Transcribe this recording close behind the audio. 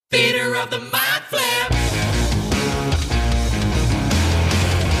of the Mind Flare.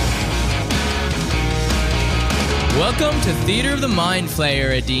 Welcome to Theatre of the Mind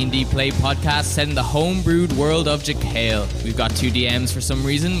Flayer, a D&D play podcast set in the homebrewed world of Jekyll. We've got 2 DMs for some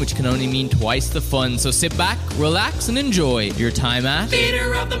reason, which can only mean twice the fun. So sit back, relax, and enjoy your time at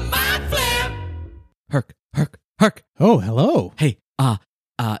Theatre of the Mind Flare. Herc. Oh, hello. Hey,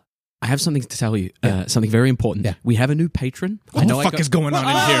 I have something to tell you. Something very important. Yeah. We have a new patron. What the fuck is going on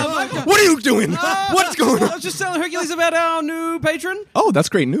in here? What are you doing? What's going on? I was just telling Hercules about our new patron. Oh, that's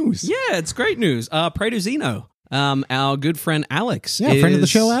great news. Yeah, it's great news. Praetor Zeno. Our good friend Alex. Yeah, friend of the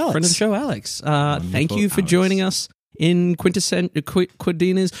show, Alex. Friend of the show, Alex. Thank you for joining us in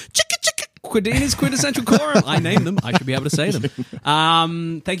Quadina's quintessential quorum. I named them. I should be able to say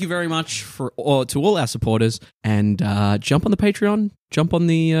them. Thank you very much to all our supporters. And jump on the Patreon, jump on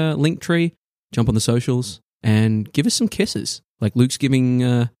the link tree, jump on the socials, and give us some kisses. Like Luke's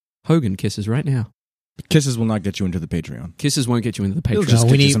giving Hogan kisses right now. Kisses will not get you into the Patreon. Kisses won't get you into the Patreon. Just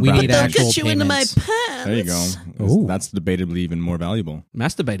we get you need some we value. need They'll actual Get you into my pants. There you go. Ooh. That's debatably even more valuable.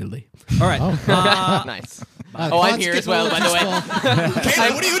 Masturbatedly. All right. Nice. I'm here as well, by the way.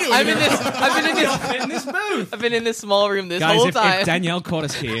 Caleb, what are you doing? I've been in this small room this Guys, whole if time. Danielle caught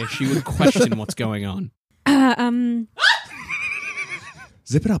us here, she would question what's going on.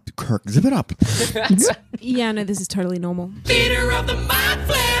 Zip it up, Kirk. Zip it up. Yeah, no, this is totally normal. Theatre of the Mind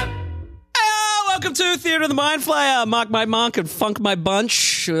Flare. Welcome to Theatre of the Mind Flayer. Mark my mark and funk my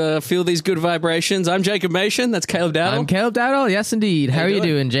bunch. Feel these good vibrations. I'm Jacob Mason. That's Caleb Dowdle. I'm Caleb Dowdle. Yes, indeed. How are you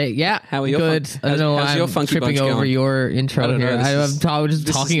doing, Jake? Yeah, How are your good? fun- I don't know. how's your I'm funky tripping bunch over going? your I intro don't know, here. this I'm is- just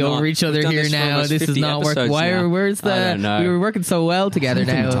this talking is over not- each other we've done here this for now. almost This is 50 not working. episodes now. Where's I the? don't know. We were working so well together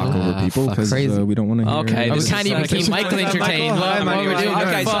now. Talk over people Fuck, because crazy. we don't want to hear. Okay, We this can't is even like- keep Michael entertained. Hi, What we're doing.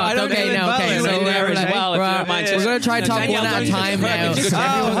 Okay, so I don't okay, get no, okay. involved So in there we're as well, if you don't mind. we're going to try to talk Danielle, one at a don't time you- now. Hercules,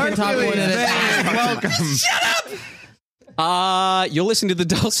 Everyone can talk one at a time. Welcome. You're listening to the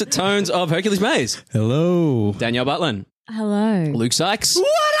dulcet tones of Hercules Mays. Hello. Danielle Butlin, Hello. Luke Sykes. What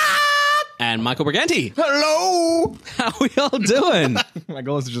up? And Michael Briganti. Hello. How we all doing? My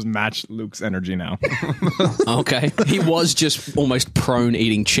goal is to just match Luke's energy now. Okay. He was just almost prone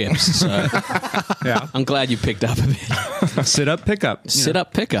eating chips, so Yeah. I'm glad you picked up a bit. Sit up, pick up. Sit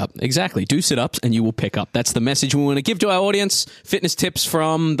up, pick up. Exactly. Do sit-ups and you will pick up. That's the message we want to give to our audience. Fitness tips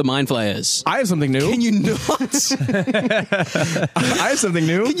from the Mind Flayers. I have something new. Can you not? I have something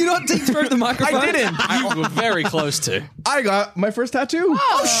new. Can you not deep throat the microphone? I didn't. You were very close to. I got my first tattoo.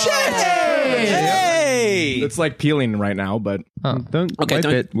 Oh, shit! Hey! It's like peeling right now, but Don't Okay, wipe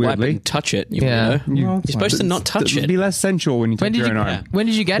don't it wipe weirdly. and touch it. You Yeah. weirdo. You're supposed to not touch it. Be less sensual when you touch your own arm. When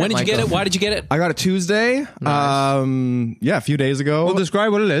did you get it? When did you get Michael? it? Why did you get it? I got it Tuesday. Yeah, a few days ago. Well,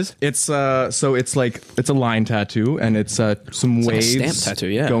 describe what it is. It's so it's like it's a line tattoo, and it's some like a waves stamp tattoo,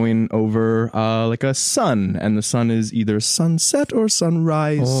 yeah. going over like a sun, and the sun is either sunset or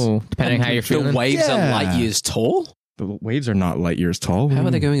sunrise. Oh, depending how you're The feeling. waves are Yeah. light years tall? The waves are not light years tall. How are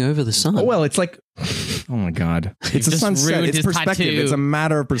they going over the sun? Oh well, it's like oh my god, it's a just sunset. ruined It's his perspective. tattoo. It's a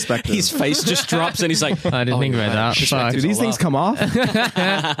matter of perspective. His face just drops and he's like, I didn't think about that. Fuck. Do these things come off?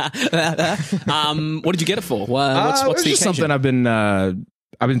 What did you get it for? What's It was the just occasion? something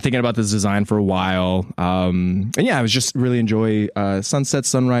I've been thinking about this design for a while. And yeah, I was just really enjoy sunsets,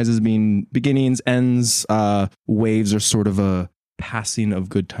 sunrises being beginnings, ends. Waves are sort of a passing of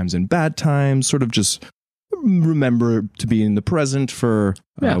good times and bad times. Sort of just remember to be in the present for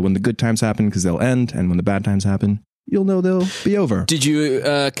when the good times happen, because they'll end, and when the bad times happen, you'll know they'll be over. Did you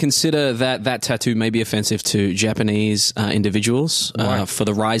consider that tattoo may be offensive to Japanese individuals? For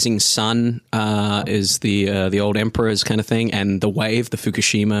the rising sun is the old emperor's kind of thing, and the wave, the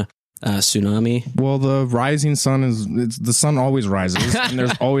Fukushima tsunami. Well, the rising sun the sun always rises, and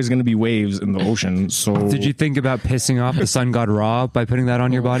there's always going to be waves in the ocean. So, Did you think about pissing off the sun god Ra by putting that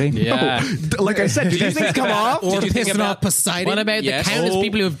on your body? Yeah. like I said, do these things come off? Did you think about Poseidon? What about Yes. the countless Oh.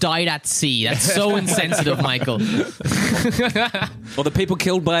 people who have died at sea? That's so insensitive, Michael. or the people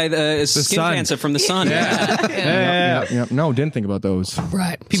killed by the skin sun. cancer from the sun? Yeah. No, didn't think about those.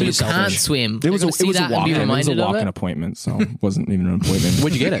 Right. People who So can't selfish. swim. It was They're a gonna see that and be walk-in. It was a reminded of walk-in it. appointment, so it wasn't even an appointment.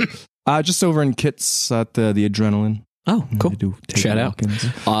 Where'd you get it? Just over in Kits at the Adrenaline. Oh, cool. They do take Shout out. walk-ins.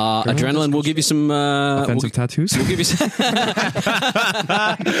 Adrenaline, we'll give you some... Offensive tattoos. We'll give you some...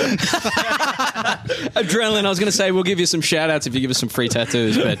 Adrenaline, I was going to say we'll give you some shout-outs if you give us some free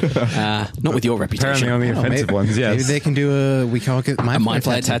tattoos, but not with your reputation. Apparently only offensive ones, yes. Maybe they can do we call it A Mind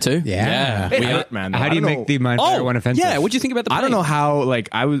Flayer tattoo? Yeah. It hurt, man. How do you make the Mind Flayer one offensive? yeah. What'd you think about the I don't know how.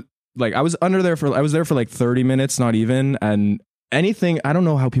 I was there for like 30 minutes, not even, and anything. I don't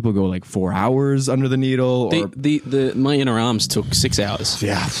know how people go like 4 hours under the needle. Or My inner arms took 6 hours.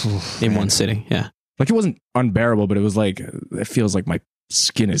 yeah, In one sitting. Yeah. like it wasn't unbearable, but it was like it feels like my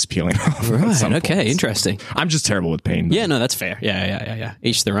skin is peeling off. at Right. some Okay. points. Interesting. I'm just terrible with pain. though. Yeah. No, that's fair. Yeah.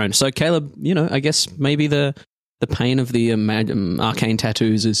 Each their own. So Caleb, I guess maybe the pain of the arcane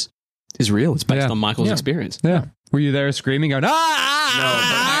tattoos is real. It's based Yeah. on Michael's Yeah. experience. Yeah. Were you there screaming, going, No, but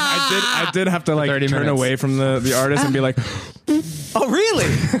I did have to like 30 turn minutes. away from the artist and be like, Oh, really?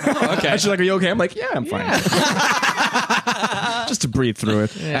 okay. She's like, are you okay? I'm like, yeah, I'm fine. Just to breathe through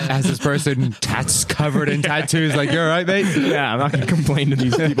it. As this person covered in tattoos, like, you're all right, mate? Yeah, I'm not going to complain to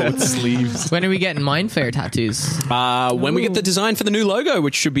these people with sleeves. When are we getting Mind Flayer tattoos? When we get the design for the new logo,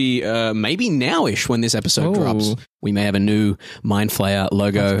 which should be maybe now-ish when this episode Oh. drops, we may have a new Mind Flayer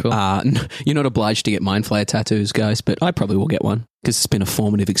logo. That's cool. You're not obliged to get Mind Flayer tattoos, guys, but I probably will get one because it's been a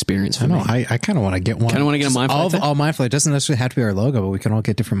formative experience for I me. know. I kind of want to get one. Kinda wanna get a Mind Flayer thing? All Mind Flayer. It doesn't necessarily have to be our logo, but we can all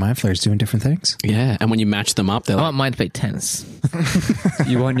get different Mind Flayers doing different things. Yeah, and when you match them up, they're I like, want mine to play tennis.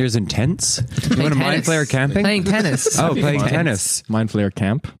 You want yours intense? You want a mind flayer camping? Playing tennis. Oh, playing tennis. Mind Flayer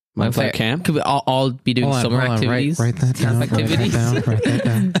Camp. Mind Flayer camp. Could we all be doing summer activities? Write that down. Write Activities. that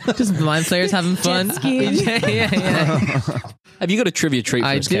down. Just Mind Flayers having fun. skiing. yeah. Have you got a trivia treat for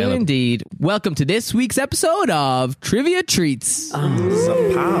I us, do Caleb? indeed. Welcome to this week's episode of Trivia Treats.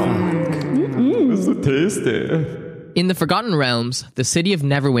 In the Forgotten Realms, the city of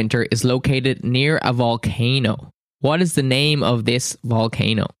Neverwinter is located near a volcano. What is the name of this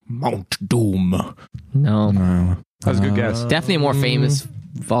volcano? Mount Doom. No. That was a good guess. Definitely a more famous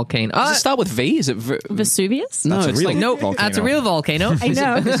volcano. Does it start with V? Is it Vesuvius? No, That's a it's real like No, volcano. that's a real volcano. I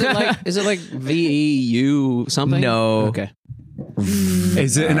know. is it like VEU something? No. Okay.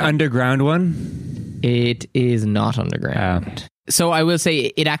 Is it an underground one? It is not underground. So I will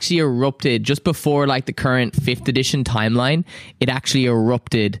say it actually erupted just before like the current 5th edition timeline. It actually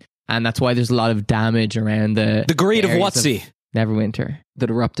erupted, and that's why there's a lot of damage around the Greed of areas Watsy Neverwinter. that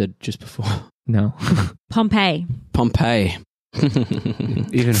erupted just before. No. Pompeii. Pompeii.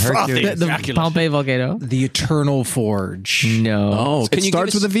 Even Hercules. the Pompeii volcano? The Eternal Forge. No. Oh, It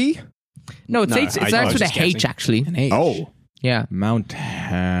starts with a V? No, it No, starts I with was a just H guessing. actually. An H. Oh. Yeah. Mount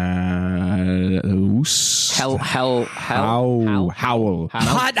House. Howl. Howl.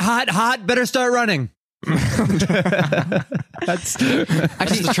 Hot. Better start running. That's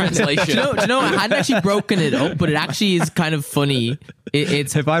the translation. Do you know, I hadn't actually broken it up, but it actually is kind of funny.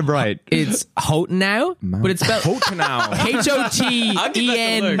 It's If I'm right. Hotenau, but it's spelled Hotenau. Hotenow.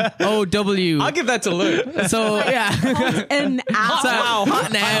 I'll give that to Luke. So yeah, An owl.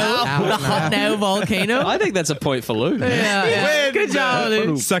 Hotenau, the Hotenau volcano. I think that's a point for Luke. Yeah. Good job,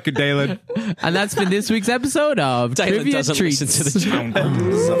 Luke. Suck it, Dalen. And that's been this week's episode of Dalen Trivia doesn't Treats. listen to the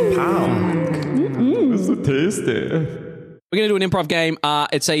We're going to do an improv game.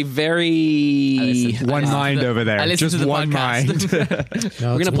 It's a very... One mind over there. I listened Just to the one podcast. mind.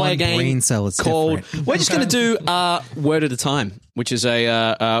 No, We're going it's to play a one game brain cell. It's called... different. We're just going to do word at a time, which is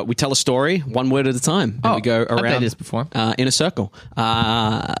we tell a story one word at a time. And we go I've played around this before. in a circle. Do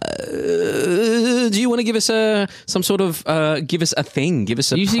you want to give us some sort of... give us a thing? Give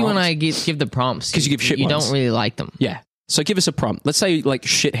us a Usually when prompt? I give the prompts, 'Cause you give shit you ones. don't really like them. Yeah. So give us a prompt. Let's say like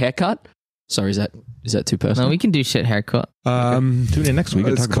shit haircut. Sorry, is that too personal? No, we can do shit haircut. Tune in next week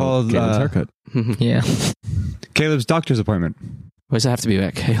and It's talk called, about Galen's haircut. Yeah. Caleb's doctor's appointment. What does that have to be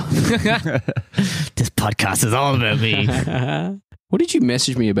about, Caleb? This podcast is all about me. What did you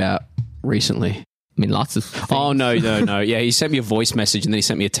message me about recently? I mean, lots of things. Oh, no. Yeah, he sent me a voice message and then he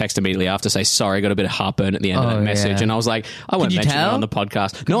sent me a text immediately after to say, sorry, I got a bit of heartburn at the end of Oh, that message. yeah. And I was like, I won't you mention it tell? on the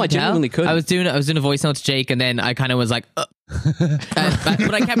podcast. No, I genuinely could. I was doing a voice note to Jake, and then I kind of was like, but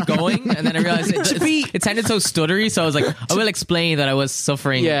I kept going, and then I realized it sounded so stuttery, so I was like, I will explain that I was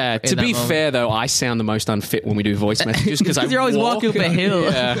suffering. Yeah, in to that be moment. fair, though, I sound the most unfit when we do voice messages because You're always walking up a hill.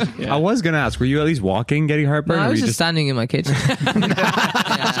 Yeah. I was going to ask, were you at least walking, getting heartburn? No, I or were was you just standing in my kitchen.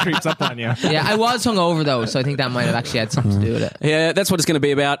 Creeps up on you. Yeah, I was hungover though, so I think that might have actually had something to do with it. Yeah, that's what it's going to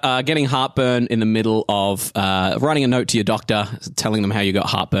be about. Getting heartburn in the middle of writing a note to your doctor, telling them how you got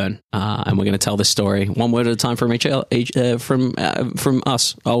heartburn, and we're going to tell this story one word at a time from from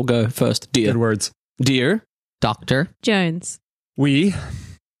us. I'll go first. Good words. Dear Doctor Jones. We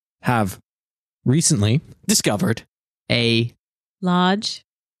Have Recently, discovered A Large.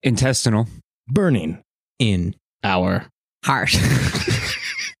 intestinal. burning. in our Heart.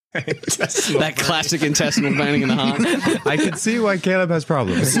 that classic intestinal burning in the heart. I can see why Caleb has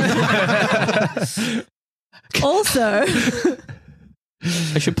problems. Also,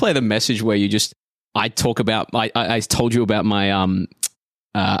 I should play the message where you just I talk about I told you about my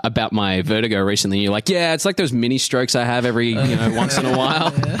about my vertigo recently. You're like, yeah, it's like those mini strokes I have every once in a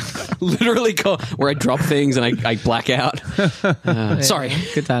while. Literally, where I drop things and I black out. Sorry.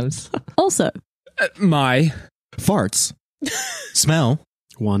 Good times. Also, My Farts. Smell.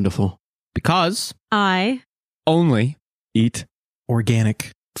 Wonderful. Because. I only Eat.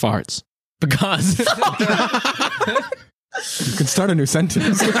 Organic. Farts. Because. You can start a new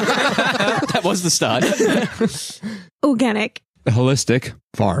sentence. That was the start. organic holistic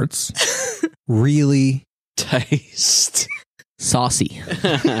Farts. Really. Taste. Saucy.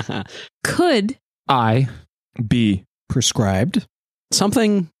 could I Be. Prescribed.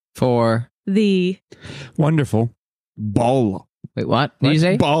 Something. For. the wonderful Ball. Wait, what? Did you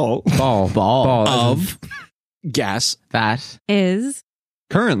say? Ball. Ball. Of gas. That. is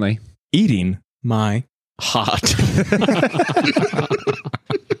currently Eating. My. Heart.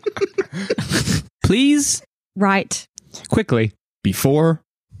 Please. right quickly. Before.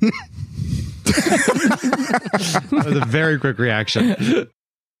 That was a very quick reaction.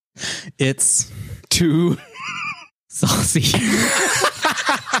 It's Too. Saucy.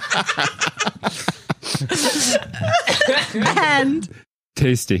 and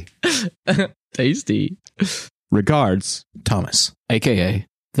Tasty. Tasty. Regards. Thomas. AKA.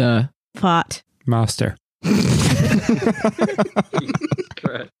 The. fart. Master.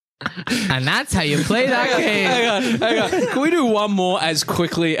 And that's how you play that game. Hang on. Can we do one more as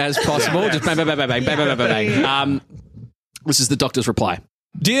quickly as possible? Just bang, bang, bang, bang, bang, bang, bang, bang, bang. This is the doctor's reply.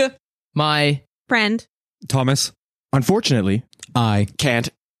 Dear. My. Friend. Thomas. Unfortunately. I. Can't.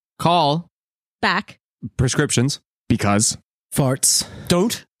 Call. Back. Prescriptions. Because. Farts.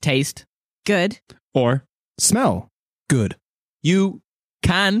 Don't. Taste. Good. Or Smell. Good. You.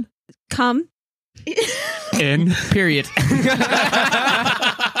 Can. Come. in. Period.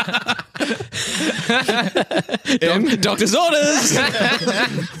 Doctor's orders.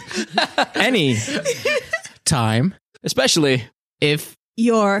 Any. Time. Especially. If.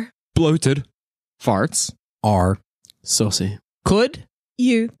 Your. Bloated. Farts. Are. Saucy. Could.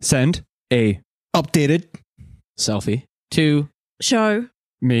 You. Send. A. Updated. Selfie. To. Show.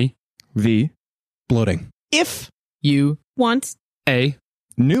 Me. The. Bloating. If. You. Want. A.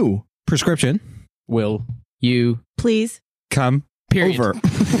 New. Prescription. Will. You. Please. Come. Period. Over.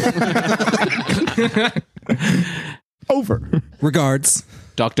 Over. Regards.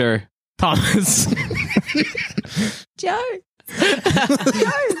 Doctor. Thomas. Joe.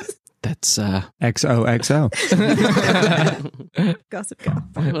 That's XOXO. Gossip Girl.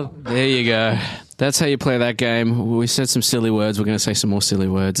 well, there you go. That's how you play that game. We said some silly words. We're going to say some more silly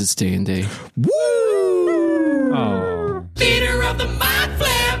words. It's D&D. Oh. Leader of the mind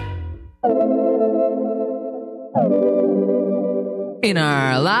flip. In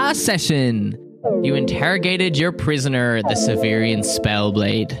our last session, you interrogated your prisoner, the Severian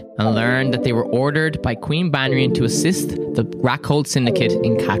Spellblade, and learned that they were ordered by Queen Banrian to assist the Rackhold Syndicate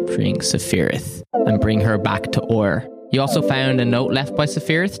in capturing Sephiroth and bring her back to Ur. You also found a note left by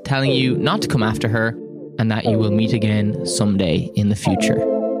Sephiroth telling you not to come after her and that you will meet again someday in the future.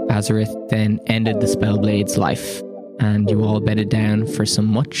 Azareth then ended the Spellblade's life, and you all bedded down for some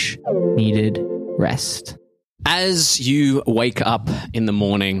much needed rest. As you wake up in the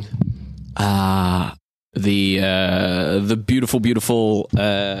morning, the beautiful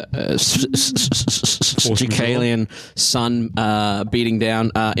Jacalian sun beating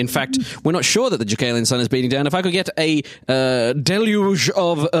down. In fact, we're not sure that the Jacalian sun is beating down. If I could get a deluge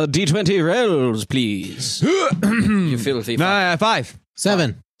of D20 rolls, please. You filthy. 5.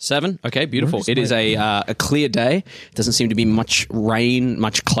 7. 7. Okay, beautiful. It is a clear day. Doesn't seem to be much rain,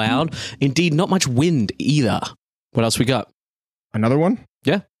 much cloud. Indeed, not much wind either. What else we got? Another one?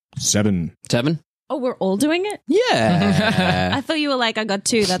 Yeah. 7. 7. Oh, we're all doing it? Yeah. I thought you were like, I got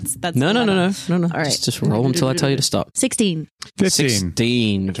 2. That's No. All All right. Just roll until I tell you to stop. 16. 15.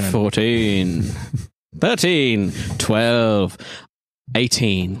 16, 14, 13, 12,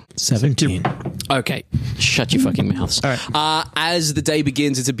 18. 17. Okay, shut your fucking mouths. As the day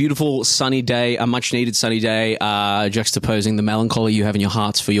begins, it's a beautiful sunny day, a much needed sunny day, juxtaposing the melancholy you have in your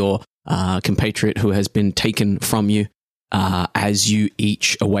hearts for your compatriot who has been taken from you, as you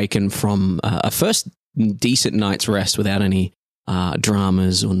each awaken from a first decent night's rest without any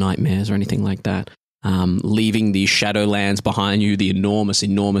dramas or nightmares or anything like that. Leaving the Shadowlands behind you, the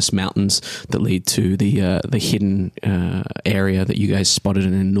enormous mountains that lead to the hidden area that you guys spotted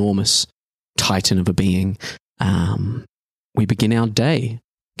an enormous titan of a being. We begin our day.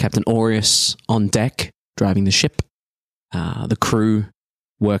 Captain Aureus on deck, driving the ship. The crew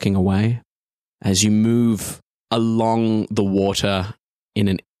working away. As you move along the water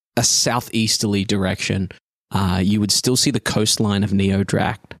in a southeasterly direction, you would still see the coastline of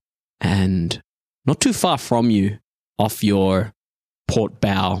Neodracht, and not too far from you, off your port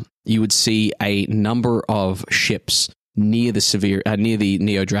bow, you would see a number of ships near the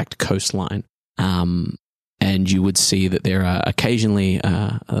Neodracht coastline. And you would see that there are occasionally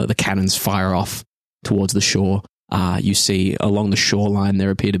the cannons fire off towards the shore. You see along the shoreline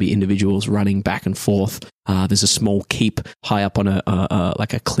there appear to be individuals running back and forth. There's a small keep high up on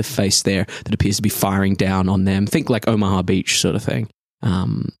like a cliff face there that appears to be firing down on them. Think like Omaha Beach sort of thing.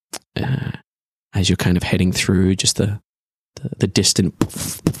 As you're kind of heading through just the distant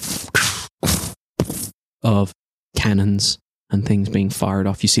of cannons and things being fired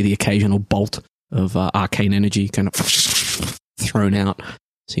off, you see the occasional bolt of arcane energy kind of thrown out.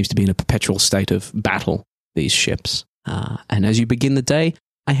 Seems to be in a perpetual state of battle, these ships. And as you begin the day,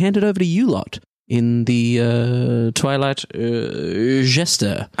 I hand it over to you lot in the Twilight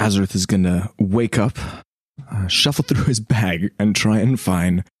Jester. Azareth is going to wake up, shuffle through his bag, and try and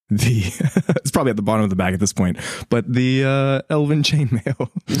find it's probably at the bottom of the bag at this point, but the elven chainmail.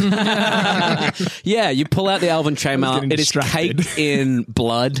 Yeah, you pull out the elven chainmail. It is caked in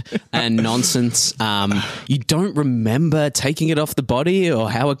blood and nonsense. You don't remember taking it off the body or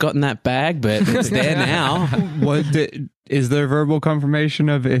how it got in that bag, but it's there now. Is there verbal confirmation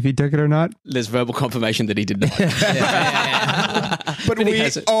of if he took it or not? There's verbal confirmation that he did not. But we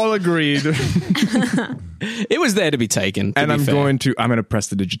all agreed. It was there to be taken. And I'm going to press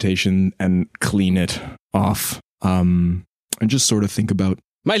the digitation and clean it off. And just sort of think about,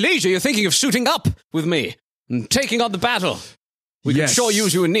 my liege, you're thinking of suiting up with me and taking on the battle. We can sure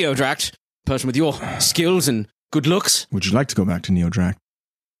use you in Neodracht, person with your skills and good looks. Would you like to go back to Neodracht?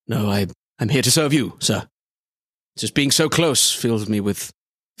 No, I'm here to serve you, sir. Just being so close fills me with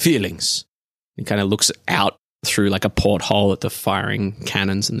feelings. He kind of looks out through like a porthole at the firing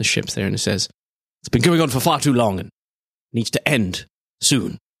cannons and the ships there, and he says, it's been going on for far too long and needs to end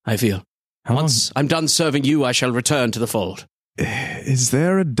soon, I feel. Once I'm done serving you, I shall return to the fold. Is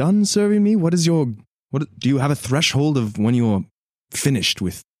there a done serving me? Do you have a threshold of when you're finished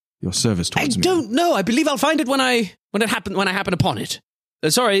with your service towards me? I don't know. I believe I'll find it when I happen upon it.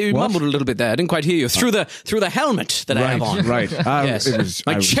 Sorry, you mumbled a little bit there. I didn't quite hear you. Through the helmet that I have on. Right. Yes.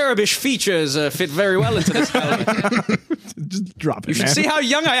 My cherubish features fit very well into this helmet. Just drop it, You should see how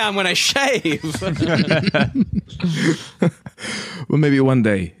young I am when I shave. Well, maybe one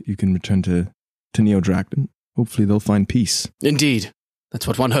day you can return to Neodracht and hopefully they'll find peace. Indeed. That's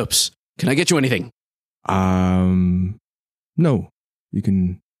what one hopes. Can I get you anything? No.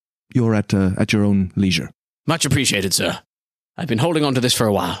 You're at your own leisure. Much appreciated, sir. I've been holding on to this for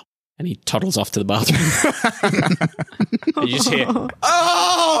a while. And he toddles off to the bathroom. And you just hear,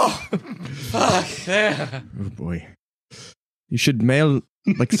 oh! Fuck, there. Oh, boy. You should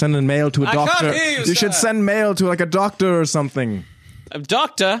send a mail to a doctor. I can't hear you, should send mail to like a doctor or something. A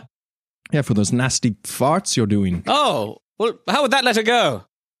doctor? Yeah, for those nasty farts you're doing. Oh, well, how would that let her go?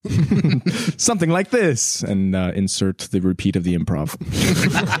 Something like this, and insert the repeat of the improv.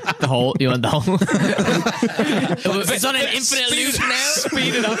 You want the whole? It's on an infinite loop now.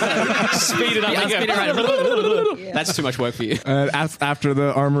 Speed it up. Speed it up. Yeah, speed it right. That's too much work for you. After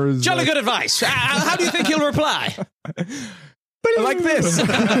the armor is Jolly good advice. How do you think he'll reply? like this.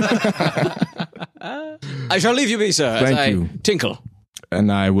 I shall leave you be, sir. Thank you. Tinkle.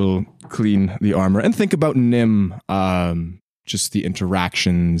 And I will clean the armor and think about Nim. Just the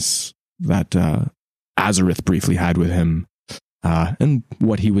interactions that Azareth briefly had with him, and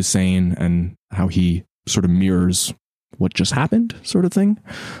what he was saying, and how he sort of mirrors what just happened, sort of thing.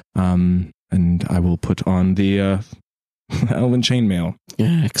 And I will put on the elven chainmail.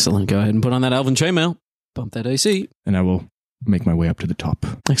 Yeah, excellent. Go ahead and put on that elven chainmail. Bump that AC. And I will make my way up to the top.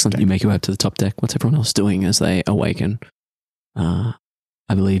 Excellent. You make your way up to the top deck. What's everyone else doing as they awaken?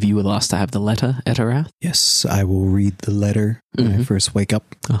 I believe you were last to have the letter, Etarath. Yes, I will read the letter when I first wake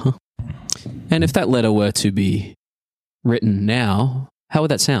up. Uh-huh. And if that letter were to be written now, how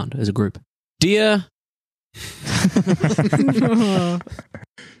would that sound as a group? Dear...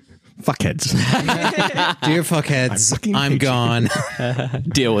 Fuckheads. Dear fuckheads, I'm gone.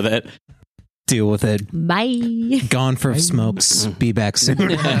 Deal with it. Deal with it. Bye. Gone for smokes. Be back soon.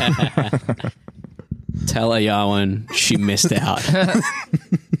 Tell Ayawan she missed out.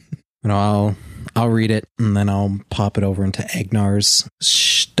 And I'll read it, and then I'll pop it over into Agnar's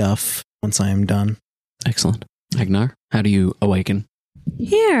stuff once I am done. Excellent. Agenar, how do you awaken?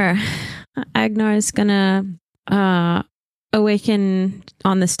 Here, Agnar is gonna awaken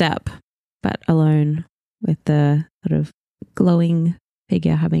on the step, but alone, with the sort of glowing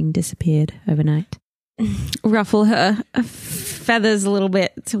figure having disappeared overnight. Ruffle her feathers a little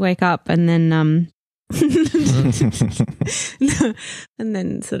bit to wake up, and then And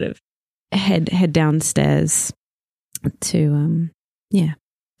then sort of head downstairs to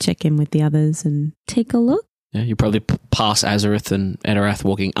check in with the others and take a look. Yeah, you probably pass Azareth and Edorath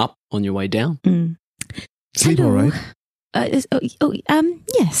walking up on your way down. Sleep Hello. all right? Yes,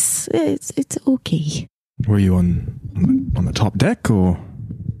 it's okay. Were you on the top deck or?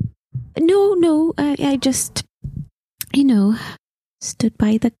 No, I just, stood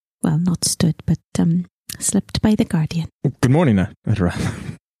by the, well, not stood, but slept by the Guardian. Good morning,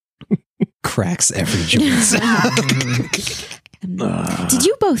 Edorath. Cracks every joint. Did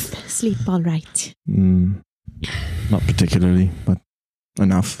you both sleep all right? Not particularly, but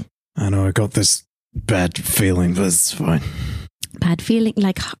enough. I know I got this bad feeling, but it's fine. Bad feeling,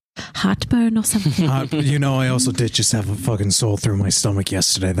 like heartburn or something? I also did just have a fucking sore through my stomach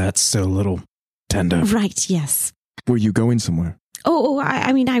yesterday. That's still a little tender. Right, yes. Were you going somewhere?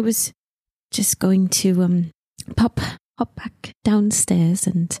 I mean, I was just going to pop back downstairs,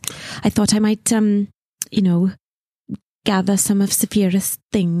 and I thought I might, gather some of Saphira's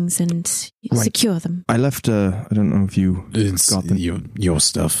things and secure them. I left, I don't know if you got them. Your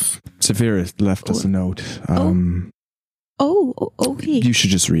stuff. Saphira left us a note. Okay. You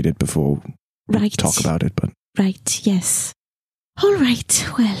should just read it before we Right. talk about it. But Right, yes. All right,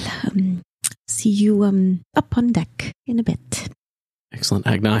 well, see you up on deck in a bit. Excellent.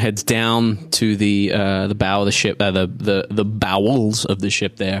 Agenar heads down to the bow of the ship, the bowels of the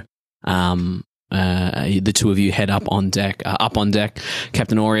ship there. The two of you head up on deck.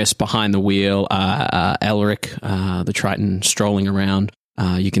 Captain Aureus behind the wheel. Elric, the Triton, strolling around.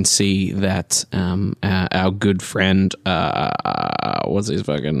 You can see that our good friend, what's his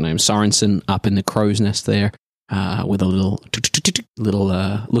fucking name, Sorensen, up in the crow's nest there, with a little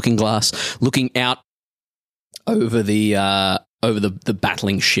looking glass, looking out over the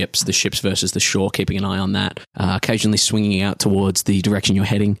battling ships, the ships versus the shore, keeping an eye on that. Occasionally swinging out towards the direction you're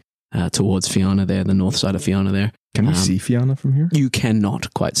heading, towards Fiona there, the north side of Fiona there. can we see Fiona from here? You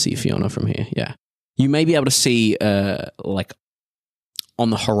cannot quite see Fiona from here. Yeah, you may be able to see like on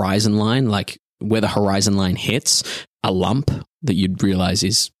the horizon line, like where the horizon line hits, a lump that you'd realize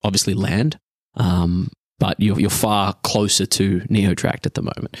is obviously land. But you're far closer to Neodracht at the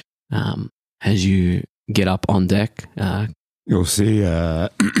moment. As you get up on deck, You'll see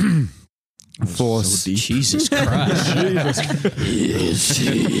force. Jesus Christ.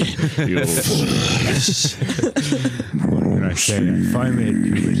 What can I say? I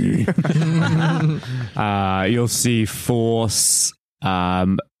finally you'll see force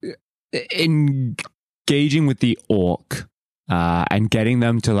engaging with the orc and getting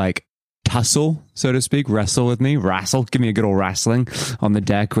them to like tussle, so to speak, wrestle with me, give me a good old wrestling on the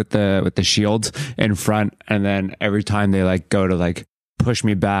deck with the shield in front, and then every time they like go to like push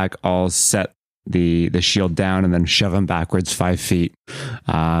me back, I'll set the shield down and then shove them backwards 5 feet,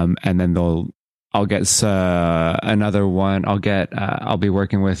 and then I'll get another one. I'll be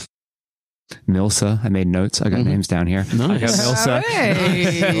working with Milsa. I made notes. I got names down here. Nice. I got Milsa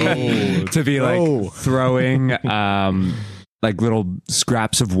to be like throwing like little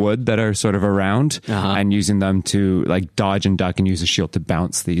scraps of wood that are sort of around, and using them to like dodge and duck and use a shield to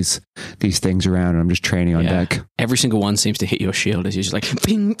bounce these things around. And I'm just training on deck. Every single one seems to hit your shield as you're just like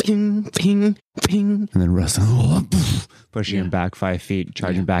ping, ping, ping, ping. And then wrestling, pushing him back 5 feet,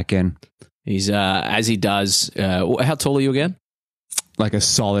 charging back in. He's as he does. How tall are you again? Like a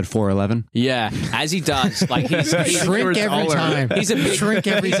solid 4'11". Yeah, as he does, like he's Shrink every time. He's a big, Shrink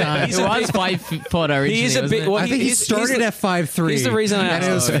every time. It was 5 foot originally. He is a big. wasn't it? Well, I think he he's started the- at 5'3". Here's the reason I and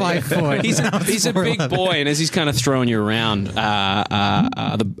it was asked. 5 foot. He's Now it's a big 4'11". boy, and as he's kind of throwing you around, the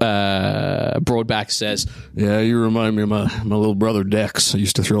Broadback says, "Yeah, you remind me of my little brother Dex. I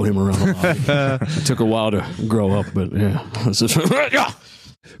used to throw him around a lot. It took a while to grow up, but yeah."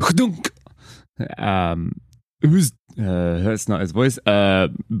 Who's that's not his voice.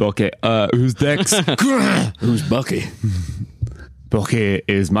 Bucky. Who's Dex? Who's Bucky? Bucky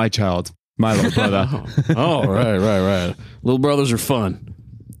is my child, my little brother. Oh, right. Little brothers are fun.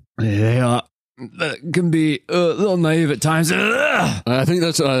 They are. That can be a little naive at times. I think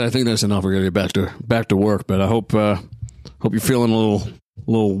that's enough. We're gonna get back to work, but I hope you're feeling a little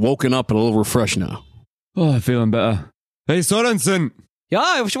woken up and a little refreshed now. Oh, feeling better. Hey, Sorensen.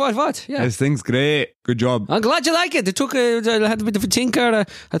 Yeah, what? Yeah. This thing's great. Good job. I'm glad you like it. It took I had a bit of a tinker.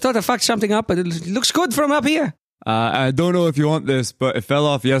 I thought I fucked something up, but it looks good from up here. I don't know if you want this, but it fell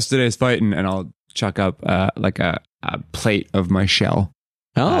off yesterday's fighting, and I'll chuck up like a plate of my shell.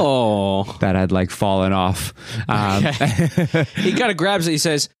 Oh. That had like fallen off. He kind of grabs it. He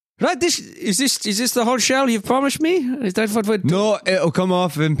says, Right, is this the whole shell you've promised me? Is that what we're... No, it'll come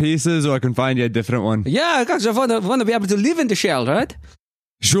off in pieces, or I can find you a different one. Yeah, because I want to be able to live in the shell, right?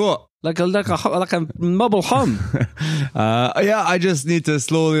 Sure. Like a mobile home. Yeah, I just need to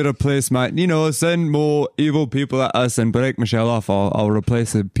slowly replace send more evil people at us and break my shell off. I'll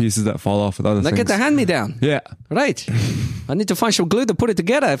replace the pieces that fall off with other Like things. get the hand-me-down. Yeah. Right. I need to find some glue to put it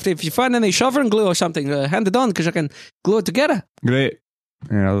together. If you find any shovering glue or something, hand it on because I can glue it together. Great.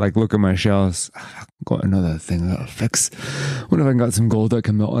 Look at my shells. Got another thing that'll fix. Wonder if I got some gold that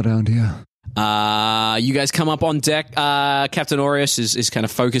can melt around here. You guys come up on deck. Captain Aureus is kind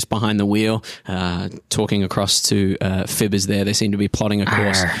of focused behind the wheel, talking across to Fibbers there. They seem to be plotting a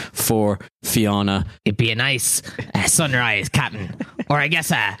course for Fiona. It'd be a nice sunrise, Captain. Or I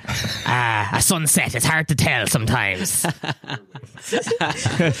guess a sunset. It's hard to tell sometimes.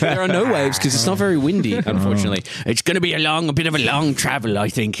 There are no waves because it's not very windy, unfortunately. It's going to be a bit of a long travel, I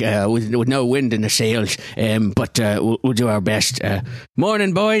think, with no wind in the sails. But we'll do our best.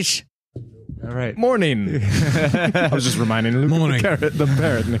 Morning, boys. All right. Morning. I was just reminding Luke of the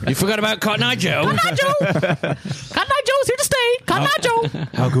parrot. You forgot about Cotton Eye Joe. Cotton Eye Joe's here to stay. Cotton Eye Joe.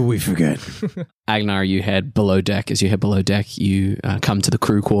 How could we forget? Agenar, you head below deck. As you head below deck, you come to the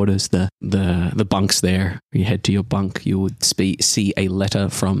crew quarters, the bunks there. You head to your bunk. You would see a letter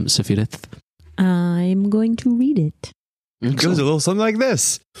from Sephiroth. I'm going to read it. It goes a little something like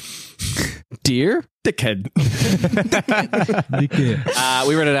this. Dear Dickhead.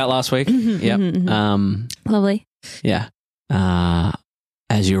 we read it out last week. Yep. Lovely. Yeah.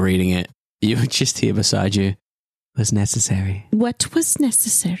 As you're reading it, you would just hear beside you, was necessary. What was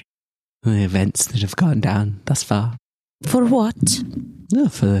necessary? The events that have gone down thus far. For what? No,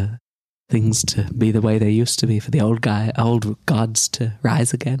 for things to be the way they used to be, for the old gods to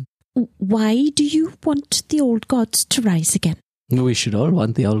rise again. Why do you want the old gods to rise again? We should all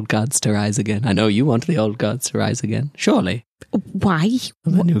want the old gods to rise again. I know you want the old gods to rise again. Surely. Why?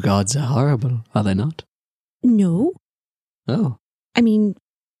 Well, the new gods are horrible, are they not? No. Oh. I mean,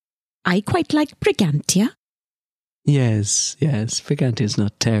 I quite like Brigantia. Yes. Brigantia's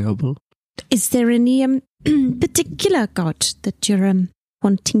not terrible. Is there any particular god that you're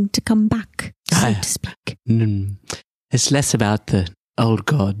wanting to come back, so to speak? It's less about the old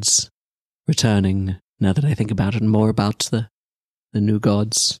gods returning, now that I think about it, and more about the new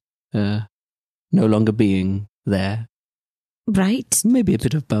gods no longer being there. Right. Maybe a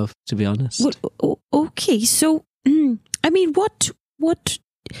bit of both, to be honest. Well, okay, so, I mean, what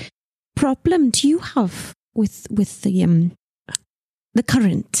problem do you have with the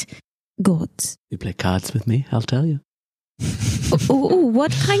current gods? You play cards with me, I'll tell you.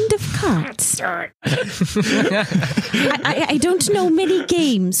 What kind of cards? I don't know many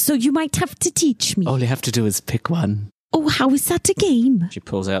games, so you might have to teach me. All you have to do is pick one. Oh, how is that a game? She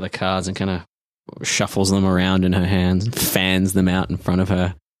pulls out the cards and kind of shuffles them around in her hands and fans them out in front of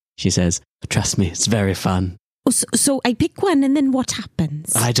her. She says, trust me, it's very fun. Oh, so I pick one and then what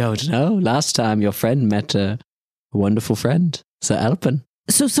happens? I don't know. Last time your friend met a wonderful friend, Sir Alpin.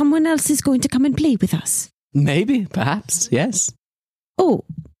 So someone else is going to come and play with us? Maybe, perhaps, yes. Oh.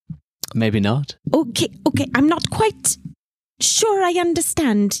 Maybe not. Okay. I'm not quite sure I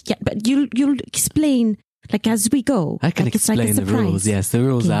understand yet, but you'll explain, like, as we go. I can like explain the rules, yes. The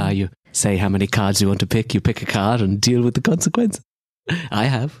rules are you say how many cards you want to pick, you pick a card and deal with the consequences. I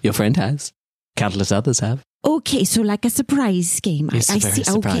have. Your friend has. Countless others have. Okay, so like a surprise game. It's I very see.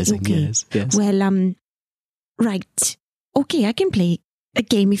 surprising, Okay. Yes. Well, right. Okay, I can play a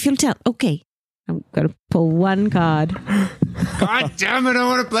game if you'll tell. Okay. I'm going to pull one card. God damn it, I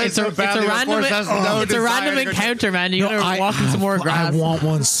want to play It's a random encounter, man. You gotta walk in some more grass. I want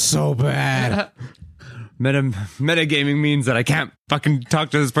one so bad. Metagaming means that I can't fucking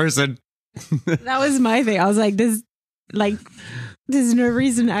talk to this person. That was my thing. I was like, there's no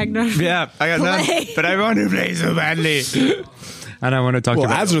reason Agenar. Yeah, I got none, but I want to play so badly. And I want to talk to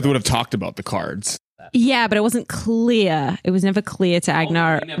Azrith would have talked about the cards. Yeah, but it wasn't clear. It was never clear to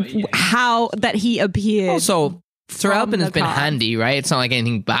Agenar how that he appeared. Also, Sir Alpin has the been card. handy, right? It's not like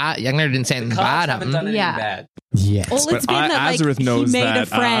anything bad. Agenar didn't say anything bad happened. Yeah. Yes. Well, it's been that, Azrith knows he made that a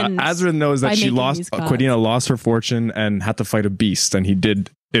friend. Azrith knows by that she making lost. these cards. Quadina lost her fortune and had to fight a beast, and he did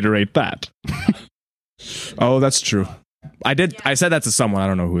iterate that. Oh, that's true. I said that to someone. I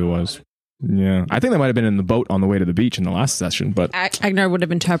don't know who it was. Yeah, I think they might have been in the boat on the way to the beach in the last session. But Agenar would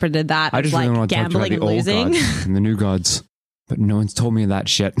have interpreted that I as just like really want to talk about gambling the and old losing. gods and the new gods. But no one's told me that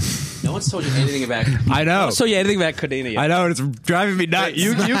shit. No one's told you anything about. I know. Told you anything about Quadina yet. I know, and it's driving me nuts.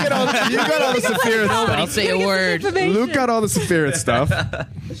 you got all the Sephiroth Nobody stuff. say a word. Luke got all the Sephiroth stuff.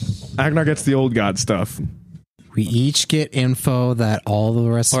 Agenar gets the old god stuff. We each get info that all the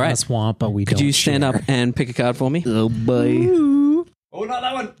rest All of right. us want, but we Could don't you stand share. up and pick a card for me? Oh, boy. Oh, not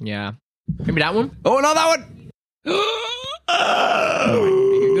that one. Yeah. Maybe that one? Oh, not that one. Make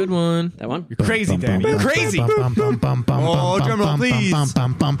a good one. That one? You're crazy, Danny. You're crazy. Oh, drum roll, please.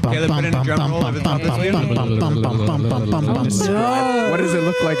 Caleb, put in a drum roll if it's not this way. What does it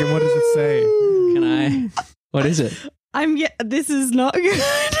look like and what does it say? Can I? What is it? This is not good.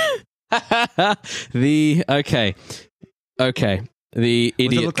 Okay. The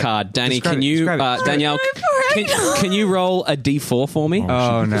idiot look like? card. Danny, Describe can it, you, describe it. Danielle, can you roll a d4 for me?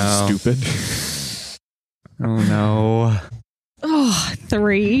 Oh, no. Stupid. Oh, no. Oh,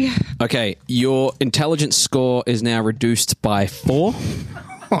 3. Okay, your intelligence score is now reduced by 4.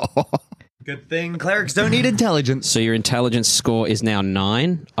 Good thing clerics don't need intelligence. So your intelligence score is now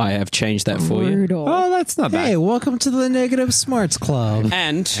 9. I have changed that for you. Brutal. Oh, that's not bad. Hey, welcome to the Negative Smarts Club.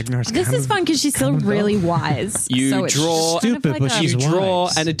 And This is fun because she's still really wise. You so it's draw- kind of Stupid, like but a- she's you draw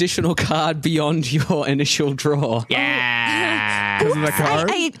wise. an additional card beyond your initial draw. Yeah. Because of the card?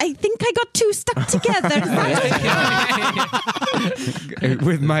 I think I got 2 stuck together. Is that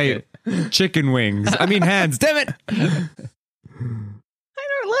With my chicken wings. I mean hands. Damn it. I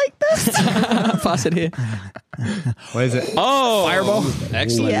don't like this. Pass it here. What is it? Oh, fireball!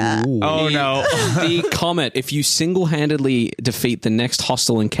 Excellent. Yeah. Oh, no. The comet. If you single-handedly defeat the next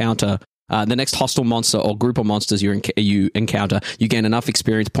hostile encounter, the next hostile monster or group of monsters you encounter, you gain enough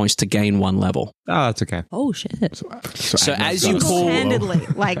experience points to gain 1 level. Oh, that's okay. Oh shit! So as you pull, Single-handedly,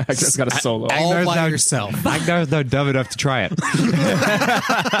 like I just got a solo. All Agnar's by now- yourself. Agnar's not dumb enough to try it.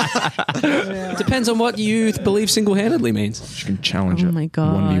 depends on what you believe single-handedly means. You can challenge it. Oh my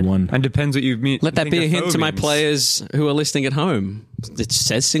God. 1v1. And depends what you mean. Let that think be a of hint to my phobies. players who are listening at home. It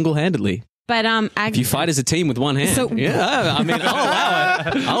says single-handedly. But If you fight as a team with one hand, So- yeah, I mean,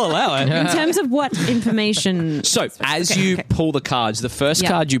 I'll allow it. in terms of what information, So, as you pull the cards, the first Yeah.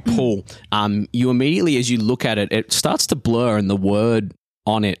 card you pull, you immediately, as you look at it, it starts to blur and the word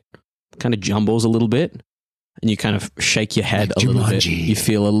on it kind of jumbles a little bit. And you kind of shake your head a little bit. You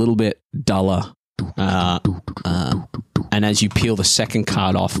feel a little bit duller. And as you peel the second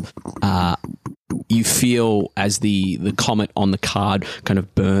card off, you feel as the comet on the card kind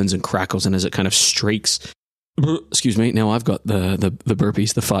of burns and crackles, and as it kind of streaks. Excuse me. Now I've got the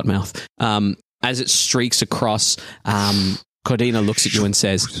burpees, the fart mouth. As it streaks across, Quadina looks at you and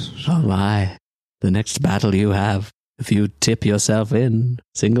says, "Oh my! The next battle you have, if you tip yourself in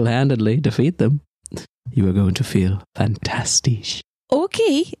single-handedly, defeat them, you are going to feel fantastic.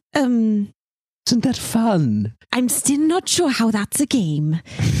 okay. Isn't that fun? I'm still not sure how that's a game.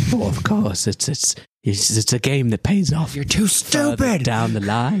 Oh, of course, it's a game that pays off. You're too stupid. Down the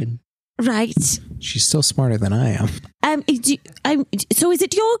line." Right. She's still smarter than I am. So is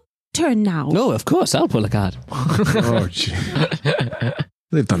it your turn now? No, of course, I'll pull a card. Oh, gee.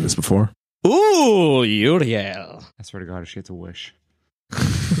 They've done this before. Ooh, Uriel. I swear to God, if she gets a wish.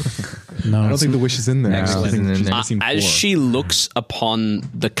 No, I don't think the wish is in there. Excellent. I think In she's there. missing As 4. she looks upon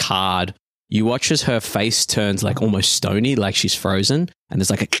the card, you watch as her face turns like almost stony, like she's frozen, and there's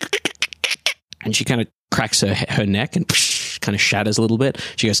like a, and she kind of cracks her neck and kind of shatters a little bit.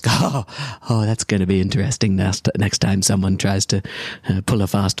 She goes, "Oh, that's going to be interesting next time someone tries to pull a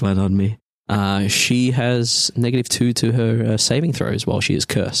fast one on me." She has -2 to her saving throws while she is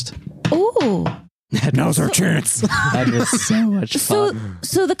cursed. Oh. Now's our chance. That was so much fun.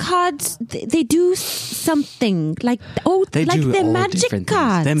 So the cards they do something like They like do they're all magic different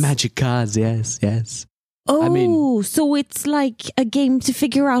cards. things. They're magic cards, yes. Oh, I mean- so it's like a game to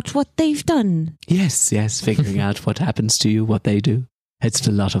figure out what they've done. Yes, figuring out what happens to you, what they do. It's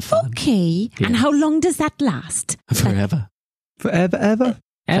a lot of fun. Okay. Yes. And how long does that last? Forever. Forever, ever.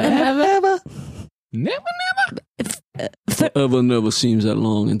 Ever? Forever never seems that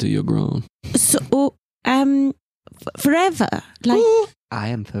long until you're grown. So, forever. Like, I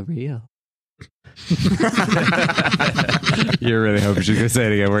am for real. You're really hoping she's going to say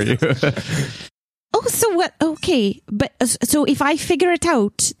it again, weren't you? oh, so what? Okay. But, so if I figure it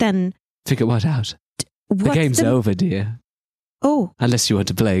out, then Figure what out? The what's game's over, dear. Oh, Unless you want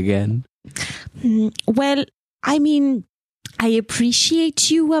to play again. well, I mean, I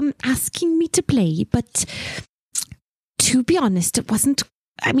appreciate you asking me to play, but to be honest, it wasn't.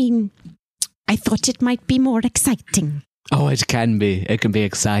 I mean, I thought it might be more exciting. Oh, it can be. It can be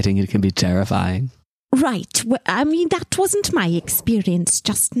exciting. It can be terrifying. Right. Well, I mean, that wasn't my experience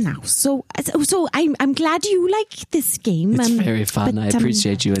just now. So I'm glad you like this game. It's very fun. but, I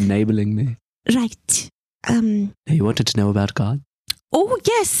appreciate you enabling me. Right. You wanted to know about God? Oh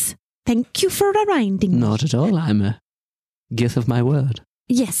yes. Thank you for reminding me. Not at all. I'm a gift of my word.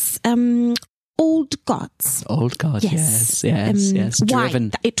 Yes. old gods. Old gods, yes. Yes. Why?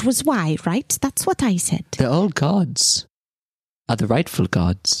 Driven. It was why, right? That's what I said. The old gods are the rightful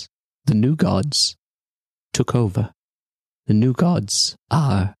gods. The new gods took over. The new gods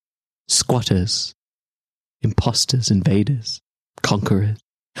are squatters, imposters, invaders, conquerors.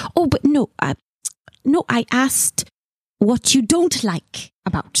 Oh, but no, I asked what you don't like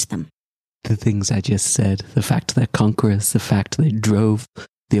about them. The things I just said, the fact they're conquerors, the fact they drove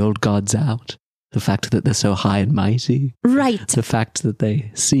the old gods out, the fact that they're so high and mighty, Right. the fact that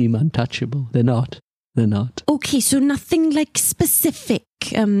they seem untouchable. They're not. Okay, so nothing like specific,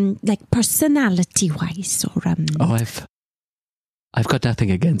 like personality-wise, or Oh, I've got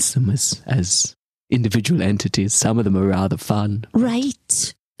nothing against them as individual entities. Some of them are rather fun.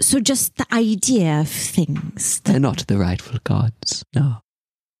 right. So just the idea of things. They're not the rightful gods. No.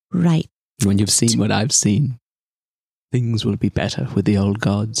 Right. When you've seen what I've seen, things will be better with the old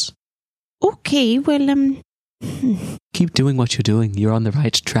gods. Okay, well, Keep doing what you're doing. You're on the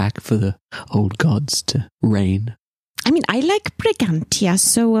right track for the old gods to reign. I mean, I like Brigantia,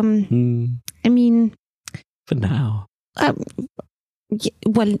 so, I mean, For now.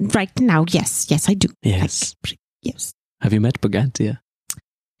 well, right now, yes, I do. Yes. Yes. Have you met Brigantia?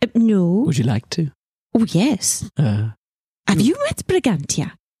 No. Would you like to? Oh, yes. Have you met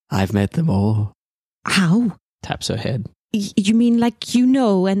Brigantia? I've met them all. How? Taps her head. You mean like you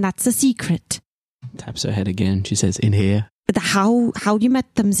know, and that's a secret? Taps her head again. She says, in here. But how you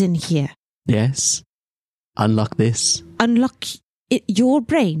met them's in here? Yes. Unlock this. Unlock your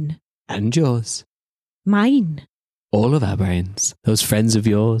brain. And yours. Mine. All of our brains. Those friends of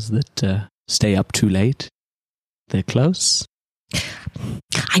yours that stay up too late. They're close.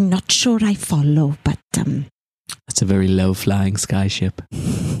 I'm not sure I follow, but That's a very low-flying skyship.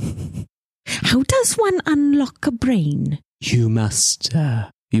 how does one unlock a brain? You must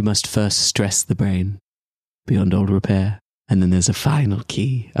first stress the brain beyond all repair. And then there's a final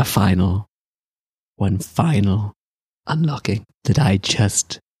key. One final unlocking that I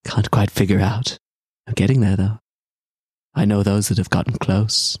just can't quite figure out. I'm getting there, though. I know those that have gotten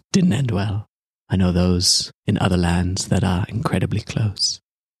close didn't end well. I know those in other lands that are incredibly close.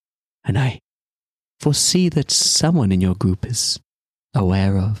 And I foresee that someone in your group is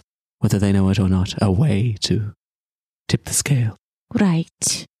aware of, whether they know it or not, a way to tip the scale.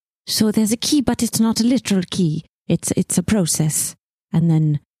 Right. So there's a key, but it's not a literal key. It's a process. And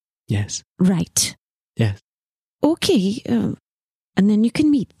then... Yes. Right. Yes. Okay. And then you can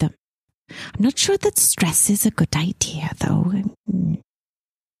meet them. I'm not sure that stress is a good idea, though.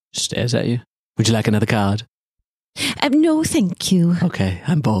 Stares at you. Would you like another card? No, thank you. Okay,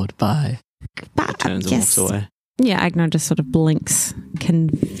 I'm bored. Bye. But, Turns and yes. walks away. Yeah, Agenar just sort of blinks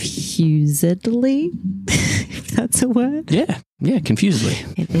confusedly, if that's a word. Yeah, confusedly.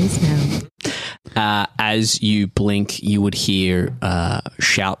 It is now. As you blink, you would hear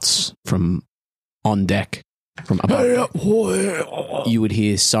shouts from on deck, from above. You would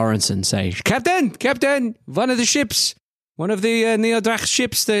hear Sorensen say, Captain, one of the Neodracht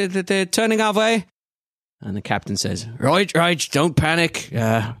ships, they're turning our way. And the captain says, Right, don't panic.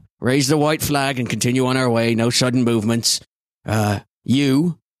 Raise the white flag and continue on our way. No sudden movements.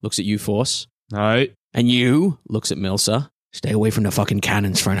 You, looks at you, Force. Aye. And you, looks at Milsa. Stay away from the fucking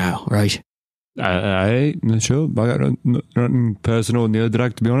cannons for now, right? Aye, sure. I got nothing personal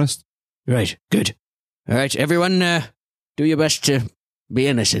Neodracht, to be honest. Right, good. All right, everyone, do your best to be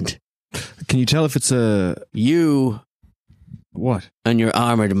innocent. Can you tell if it's a... You What? and your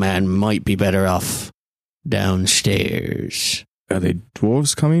armored man might be better off downstairs. Are they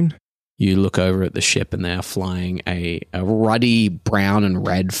dwarves coming? You look over at the ship and they are flying a ruddy brown and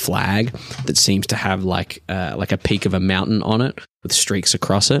red flag that seems to have like a peak of a mountain on it with streaks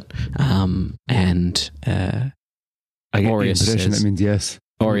across it. I get the Aureus impression says- that means yes.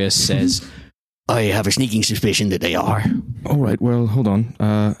 Aureus says, I have a sneaking suspicion that they are. All right, well, hold on.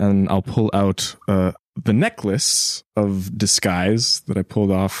 And I'll pull out the necklace of disguise that I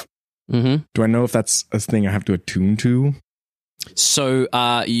pulled off. Mm-hmm. Do I know if that's a thing I have to attune to? So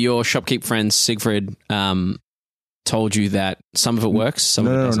your shopkeep friend Siegfried told you that some of it works, some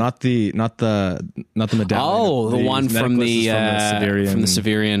of it No, doesn't. not the medallion. Oh, the one from the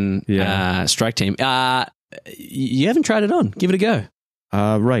Severian strike team. You haven't tried it on. Give it a go.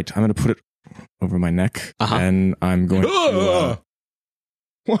 Right, I'm going to put it over my neck, and I'm going to...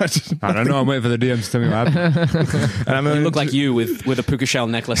 What? I don't know. I'm waiting for the DM to tell me what happened. And I'm You gonna look like you with a puka shell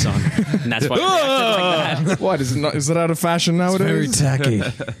necklace on, and that's why you reacted like that. What is it? Is it out of fashion nowadays? tacky.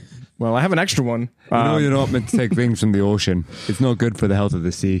 Well, I have an extra one. You know you're not meant to take things from the ocean. It's not good for the health of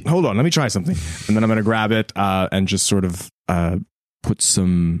the sea. Hold on, let me try something, and then I'm going to grab it and just sort of put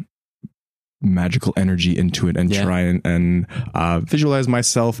some magical energy into it and try and visualize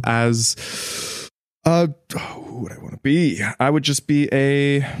myself as who would I want to be? I would just be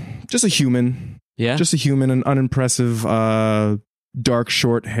just a human. Yeah. Just a human, an unimpressive, dark,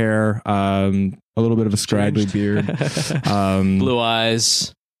 short hair, a little bit of a scraggly beard. Blue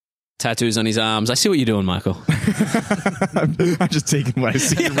eyes, tattoos on his arms. I see what you're doing, Michael. I'm just taking what I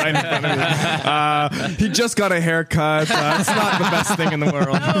see right in front of me. He just got a haircut. It's not the best thing in the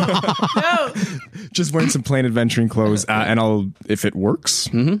world. No. Just wearing some plain adventuring clothes. And if it works,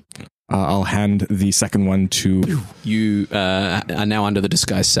 I'll hand the second one to you. Are now under the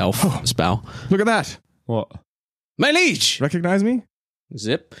disguise self spell. Look at that. What? My liege. Recognize me?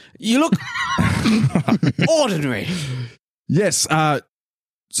 Zip. You look ordinary. Yes,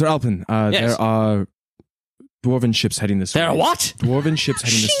 Sir Alpin, there are dwarven ships heading this way. There are what? Dwarven ships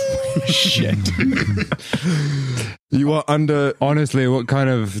heading this way. Shit. You are under... Honestly, what kind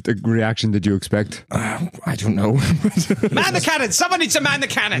of reaction did you expect? I don't know. Man the cannons! Someone needs to man the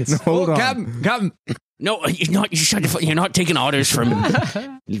cannons! Hold on. Captain. No, you're not taking orders from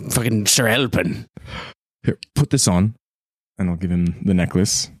fucking Sir Alpin. Here, put this on, and I'll give him the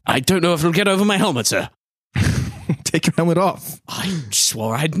necklace. I don't know if it'll get over my helmet, sir. Take your helmet off. I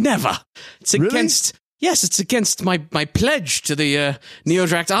swore I'd never. It's Really? against... Yes, it's against my pledge to the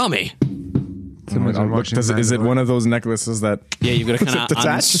Neodracht army. Is it one of those necklaces that... Yeah, you've got to kind of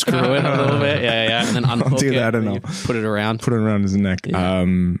detached? unscrew it a little bit. Yeah. And then unhook do it. that, I and know. you put it around. Put it around his neck. Yeah.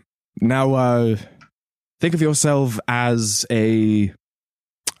 Now, think of yourself as a...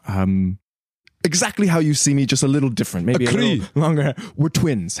 exactly how you see me, just a little different. Maybe a little longer hair. We're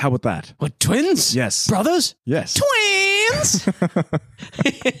twins. How about that? What, twins? Yes. Brothers? Yes. Twins!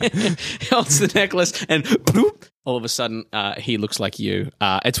 He holds the necklace and bloop, all of a sudden he looks like you.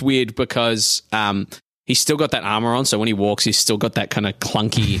 It's weird because he's still got that armor on, so when he walks, he's still got that kind of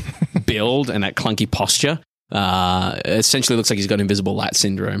clunky build and that clunky posture. Essentially looks like he's got invisible lat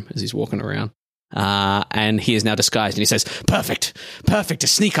syndrome as he's walking around. And he is now disguised, and he says, perfect to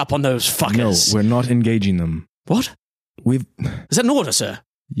sneak up on those fuckers. No, we're not engaging them. What? We've... Is that an order, sir?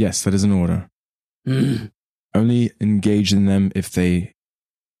 Yes, that is an order. Only engage in them if they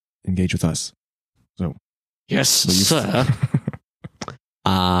engage with us. So... Yes, sir.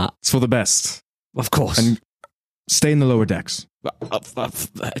 It's for the best. Of course. And stay in the lower decks.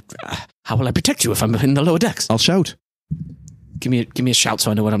 How will I protect you if I'm in the lower decks? I'll shout. Give me a shout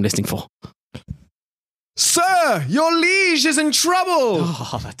so I know what I'm listening for. Sir, your liege is in trouble.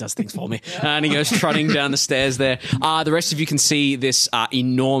 Oh, that does things for me. And he goes trotting down the stairs there. The rest of you can see this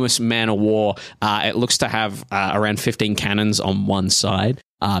enormous man of war. It looks to have around 15 cannons on one side.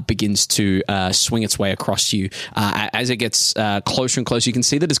 Begins to swing its way across you. As it gets closer and closer, you can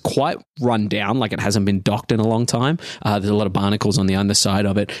see that it's quite run down, like it hasn't been docked in a long time. There's a lot of barnacles on the underside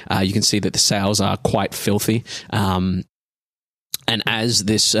of it. You can see that the sails are quite filthy. And as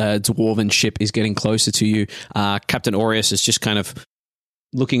this dwarven ship is getting closer to you, Captain Aureus is just kind of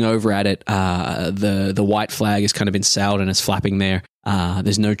looking over at it. The white flag has kind of been sailed and is flapping there.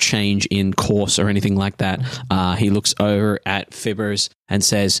 There's no change in course or anything like that. He looks over at Fibbers and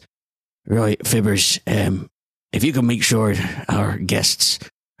says, right, Fibbers, if you can make sure our guests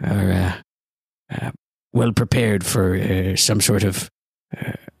are well prepared for some sort of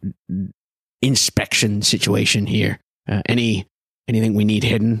inspection situation here. Anything we need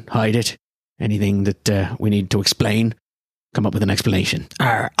hidden, hide it. Anything that we need to explain, come up with an explanation.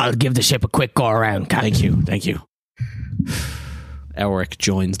 I'll give the ship a quick go around. Thank you. Elric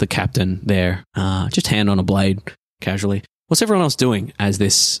joins the captain there, just hand on a blade, casually. What's everyone else doing as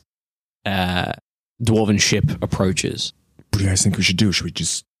this dwarven ship approaches? What do you guys think we should do? Should we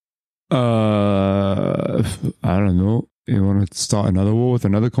just... I don't know. You want to start another war with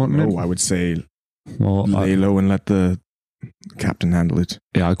another continent? No, I would say Well, lay low and let the captain handle it.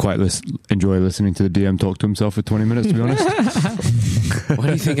 yeah, I quite enjoy listening to the DM talk to himself for 20 minutes, to be honest. Why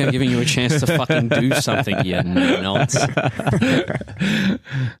do you think I'm giving you a chance to fucking do something, you nonce?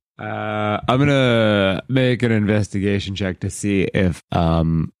 I'm gonna make an investigation check to see if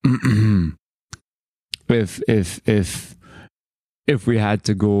if we had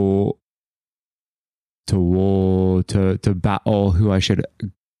to go to war to battle, who I should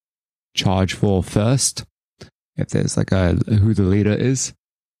charge for first. If there's like who the leader is,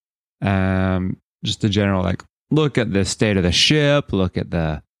 just a general like look at the state of the ship, look at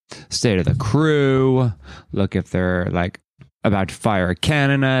the state of the crew, look if they're like about to fire a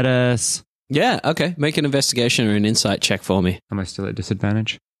cannon at us. Yeah, okay. Make an investigation or an insight check for me. Am I still at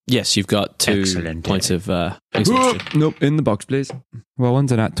disadvantage? Yes, you've got 2 Excellent. points of exhaustion. Nope, in the box, please. Well,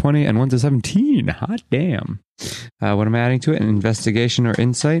 one's a nat 20 and one's a 17. Hot damn. What am I adding to it? An investigation or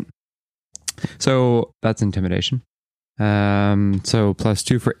insight? So that's intimidation. So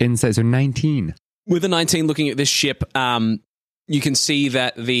 +2 for insight, so 19. With a 19, looking at this ship, you can see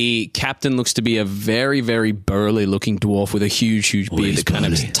that the captain looks to be a very, very burly-looking dwarf with a huge beard that kind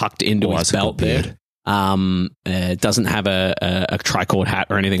of is tucked into his belt there. Doesn't have a tricord hat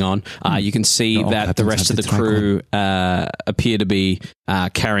or anything on. You can see that the rest of the crew appear to be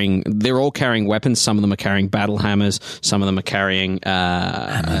carrying. They're all carrying weapons. Some of them are carrying battle hammers. Some of them are carrying.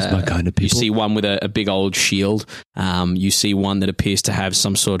 my kind of people. You see one with a big old shield. You see one that appears to have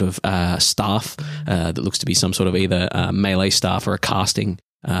some sort of staff that looks to be some sort of either melee staff or a casting.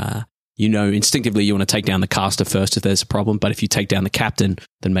 Instinctively you want to take down the caster first if there's a problem, but if you take down the captain,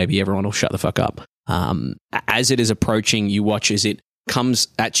 then maybe everyone will shut the fuck up. As it is approaching, you watch as it comes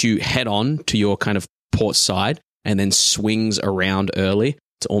at you head on to your kind of port side and then swings around early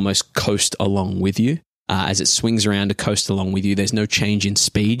to almost coast along with you. As it swings around to coast along with you, there's no change in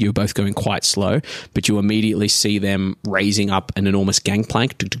speed. You're both going quite slow, but you immediately see them raising up an enormous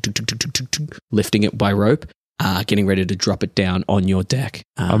gangplank, lifting it by rope. Getting ready to drop it down on your deck.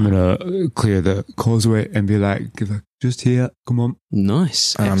 I'm going to clear the causeway and be like, just here, come on.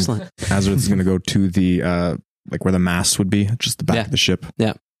 Nice. Excellent. Azrath's going to go to the, where the mast would be, just the back of the ship.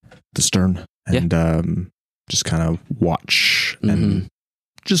 Yeah. The stern. And just kind of watch and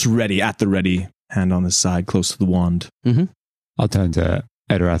just at the ready, hand on his side, close to the wand. Mm-hmm. I'll turn to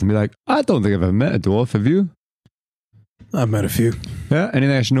Edorath and be like, I don't think I've ever met a dwarf, have you? I've met a few. Yeah,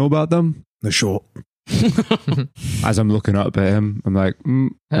 anything I should know about them? They're short. As I'm looking up at him, I'm like,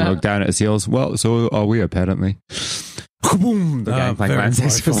 I look down at his heels. Well, so are we apparently. Boom! The gangplank lands.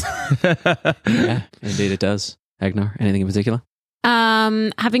 Yeah, indeed it does. Agenar, anything in particular?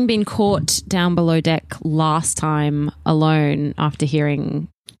 Having been caught down below deck last time alone after hearing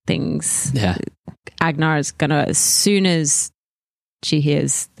things, Agenar is gonna, as soon as she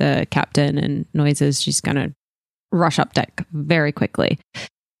hears the captain and noises, she's gonna rush up deck very quickly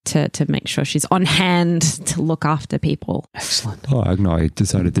to make sure she's on hand to look after people. Excellent. Oh, Agenar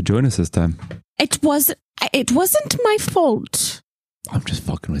decided to join us this time. It wasn't my fault. I'm just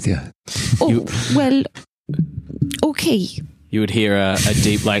fucking with you. Oh, well, okay. You would hear a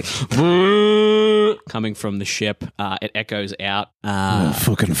deep, coming from the ship. It echoes out.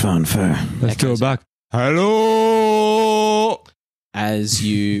 Fucking fanfare. Let's go back. Hello! As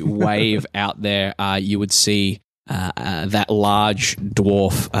you wave out there, you would see that large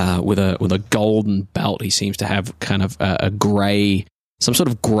dwarf with a golden belt. He seems to have kind of some sort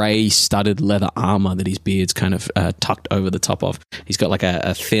of grey studded leather armor that his beard's kind of tucked over the top of. He's got like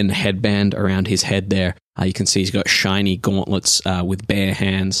a thin headband around his head there. You can see he's got shiny gauntlets with bare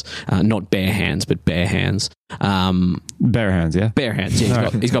hands. Not bare hands, but bare hands. Bare hands, yeah? Bare hands, yeah.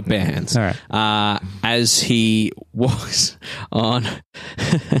 He's got bare hands. All right. As he walks on...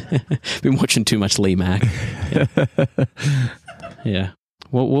 Been watching too much Lee Mack. Yeah.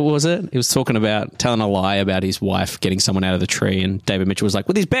 What was it? He was telling a lie about his wife getting someone out of the tree, and David Mitchell was like,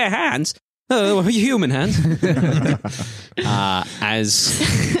 with his bare hands? Oh, human hands.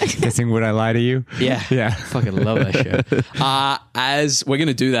 Guessing would I lie to you? Yeah. Fucking love that show. As we're going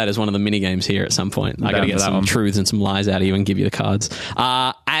to do that as one of the mini games here at some point. I got to get some truths and some lies out of you and give you the cards.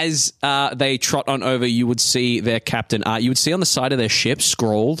 As they trot on over, you would see their captain. You would see on the side of their ship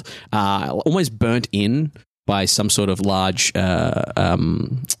scrawled, almost burnt in by some sort of large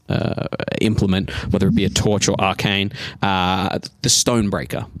implement, whether it be a torch or arcane, the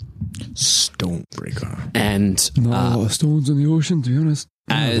Stonebreaker. Stonebreaker. And not a lot of stones in the ocean, to be honest.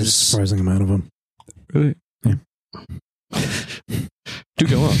 There's a surprising amount of them. Really? Yeah. Do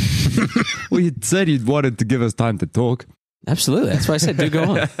go on. Well, you said you wanted to give us time to talk. Absolutely. That's why I said do go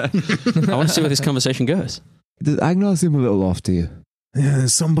on. I want to see where this conversation goes. Does Agenar seem a little off to you? Yeah,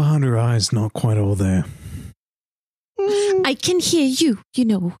 there's some behind her eyes, not quite all there. I can hear you,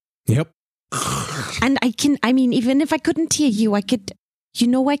 Yep. And even if I couldn't hear you, I could,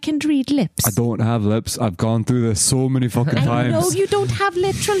 I can read lips. I don't have lips. I've gone through this so many fucking times. I know you don't have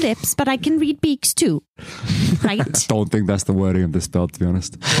literal lips, but I can read beaks too. Right? Don't think that's the wording of the spell, to be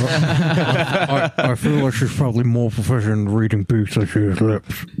honest. I feel like she's probably more proficient in reading beaks than she is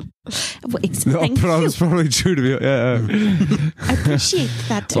lips. Well, thank you. That's probably true to be. Yeah. I appreciate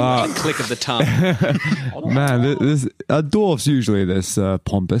that. Wow. Click of the tongue. Man, this dwarf's usually this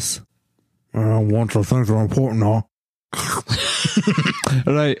pompous. Once I think they're important, huh?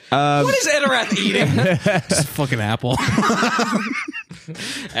 Right. What is Edorath eating? Just a fucking apple.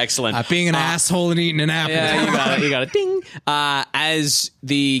 Excellent. Being an asshole and eating an apple. Yeah, you got it. Ding. As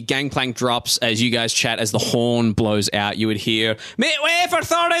the gangplank drops, as you guys chat, as the horn blows out, you would hear, "Make way for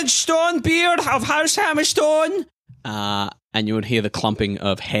Thorin Stonebeard of House Hammerstone." and you would hear the clumping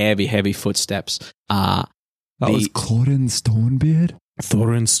of heavy footsteps. That was Thorin Stonebeard?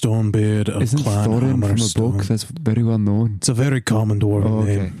 Thorin Stonebeard of Isn't Clan Thorin from a Hammerstone. book that's very well known? It's a very common dwarven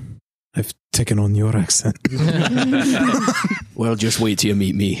okay. name. I've taken on your accent. Well, just wait till you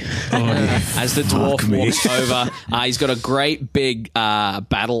meet me. As the dwarf walks over, he's got a great big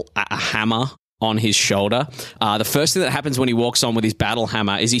battle hammer on his shoulder. The first thing that happens when he walks on with his battle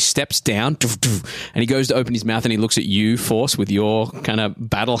hammer is he steps down and he goes to open his mouth and he looks at you, Force, with your kind of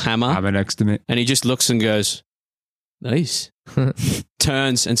battle hammer. Hammer next to me. And he just looks and goes, nice.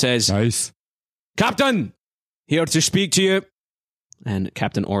 Turns and says, Nice. Captain, here to speak to you. And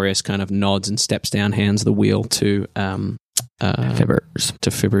Captain Aureus kind of nods and steps down, hands the wheel to Fibbers.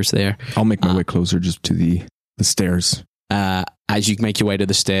 To Fibbers there. I'll make my way closer just to the stairs. As you make your way to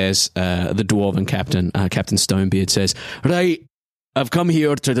the stairs, the dwarven captain, Captain Stonebeard, says, right, I've come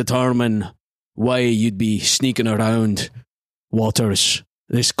here to determine why you'd be sneaking around waters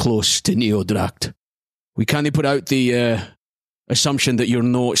this close to Neodracht. We can't put out the assumption that you're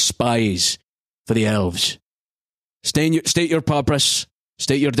no spies for the elves. State your purpose,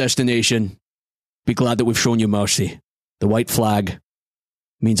 state your destination. Be glad that we've shown you mercy. The white flag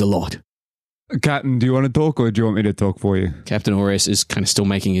means a lot. Captain, do you want to talk or do you want me to talk for you? Captain Aureus is kind of still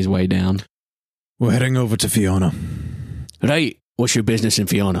making his way down. We're heading over to Fiona. Right, what's your business in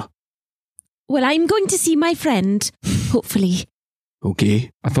Fiona? Well, I'm going to see my friend, hopefully.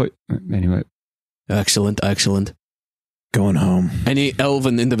 Okay. I thought, anyway. Excellent. Going home. Any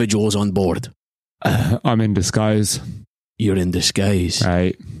elven individuals on board? I'm in disguise. You're in disguise.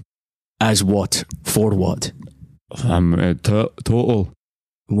 Right. As what? For what? I'm total.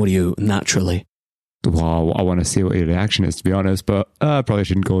 What are you, naturally? Well, I want to see what your reaction is, to be honest, but I probably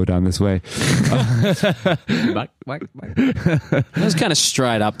shouldn't go down this way. That's kind of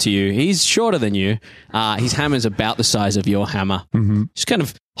straight up to you. He's shorter than you. His hammer's about the size of your hammer. Mm-hmm. Just kind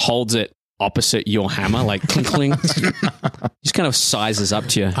of holds it opposite your hammer, like clink, clink. Just kind of sizes up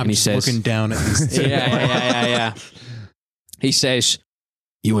to you. I'm and he just says, looking down at these. Yeah. He says,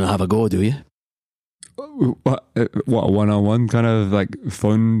 you want to have a go, do you? What, a one-on-one kind of like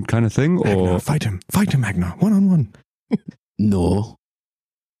fun kind of thing? Or Fight him, Agenar, 1-on-1. No.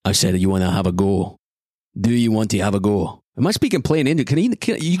 I said, you want to have a go. Do you want to have a go? Am I speaking plain Indian?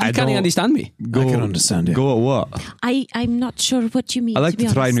 You can't understand me. I can understand it. Go at what? I'm not sure what you mean. I like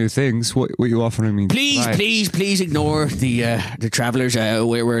to try honest. new things. What you offering me? Please ignore the travellers.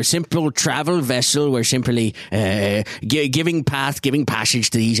 We're a simple travel vessel. We're simply giving passage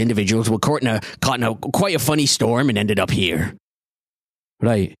to these individuals. We're caught in quite a funny storm and ended up here.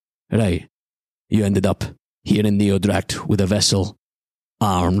 Right. You ended up here in Neodracht with a vessel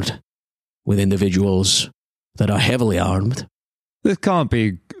armed with individuals that are heavily armed. This can't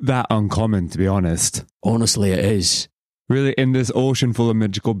be that uncommon, to be honest. Honestly, it is. Really, in this ocean full of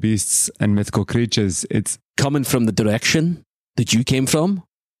magical beasts and mythical creatures, it's Coming from the direction that you came from,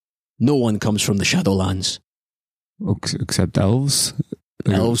 no one comes from the Shadowlands. except elves.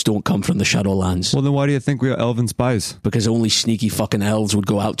 Elves don't come from the Shadowlands. Well, then why do you think we are elven spies? Because only sneaky fucking elves would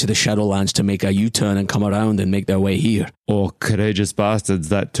go out to the Shadowlands to make a U-turn and come around and make their way here. Or courageous bastards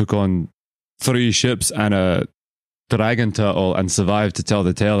that took on 3 ships and a dragon turtle and survived to tell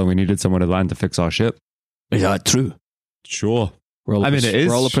the tale, and we needed someone to land to fix our ship. Is that true? Sure. It is.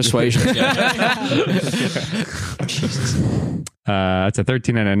 Roll a persuasion. It's a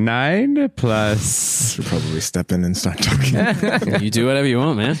 13 and a 9 plus. Should probably step in and start talking. You do whatever you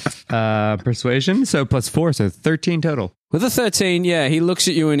want, man. Persuasion, so plus 4, so 13 total. With a 13, yeah, he looks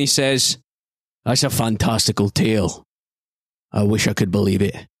at you and he says, that's a fantastical tale. I wish I could believe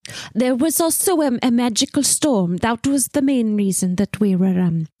it. There was also a magical storm. That was the main reason that we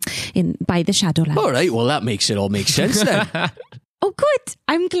were in by the Shadowlands. All right, well, that makes it all make sense then. Oh, good.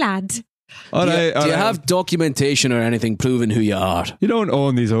 I'm glad. Do you have documentation or anything proving who you are? You don't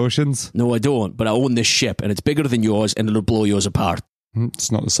own these oceans. No, I don't, but I own this ship, and it's bigger than yours, and it'll blow yours apart.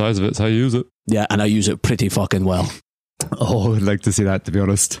 It's not the size of it, it's how you use it. Yeah, and I use it pretty fucking well. Oh, I'd like to see that, to be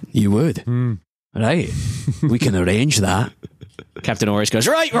honest. You would? Right. We can arrange that. Captain Aureus goes,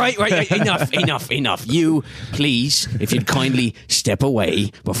 right, enough. You, please, if you'd kindly step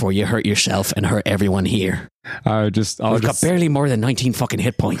away before you hurt yourself and hurt everyone here. I've got barely more than 19 fucking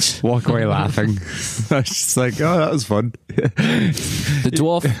hit points. Walk away laughing. I was just like, oh, that was fun. The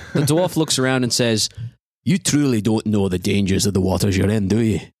dwarf looks around and says, you truly don't know the dangers of the waters you're in, do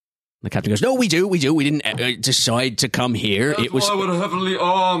you? The captain goes, no, we do. We didn't decide to come here. That's why we're heavily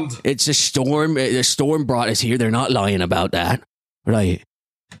armed. It's a storm. The storm brought us here. They're not lying about that. Right.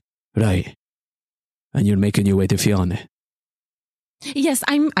 And you're making your way to Fiona. Yes,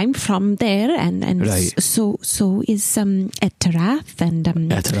 I'm from there, and Right. so is Eterath, and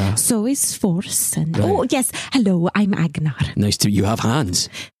Eterath. so is Force, and Right. oh yes, hello, I'm Agenar. Nice to you have hands.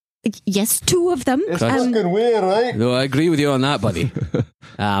 Yes, 2 of them. weird, right? No, I agree with you on that, buddy.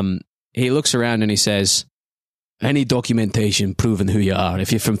 He looks around and he says, any documentation proving who you are.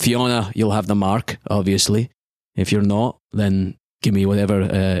 If you're from Fiona, you'll have the mark, obviously. If you're not, then give me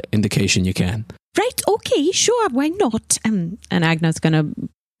whatever indication you can. Right, okay, sure, why not? And Agnar's gonna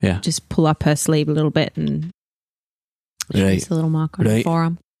just pull up her sleeve a little bit and Right. place a little mark on her Right.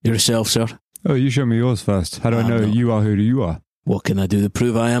 forearm. Yourself, sir. Oh, you show me yours first. How do I know no. you are who you are? What can I do to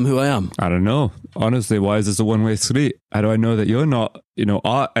prove I am who I am? I don't know. Honestly, why is this a one-way street? How do I know that you're not,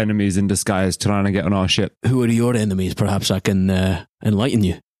 our enemies in disguise trying to get on our ship? Who are your enemies? Perhaps I can enlighten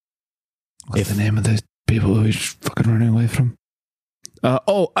you. What's the name of the people who he's fucking running away from?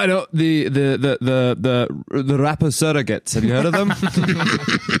 I know the rapper surrogates. Have you heard of them?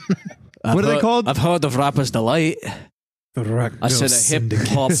 What are they called? I've heard of Rapper's Delight. The Rack I said a hip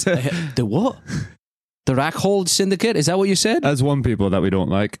hop. The what? The Rackhold Syndicate? Is that what you said? That's one people that we don't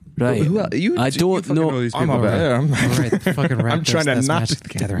like. Right. I don't know. These I'm people over better. here. All right, the fucking I'm trying to that's not- Magic the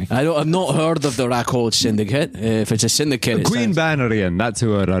Gathering. I've not heard of the Rackhold Syndicate. If it's a syndicate, it Queen sounds- Banneryan. That's who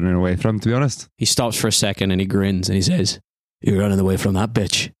we're running away from, to be honest. He stops for a second and he grins and he says, "You're running away from that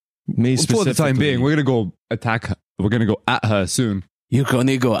bitch. Me For the time specifically. being, we're going to go attack her. We're going to go at her soon. You're going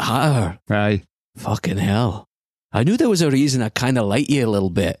to go at her. Aye. Fucking hell. I knew there was a reason I kind of like you a little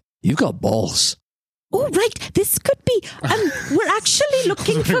bit. You've got balls. Oh, right. This could be. We're actually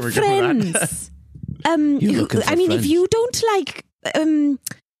looking for friends. You're looking for I mean, friends. if you don't like,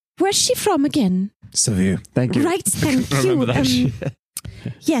 where's she from again? Severe. Thank you. Right. Thank you.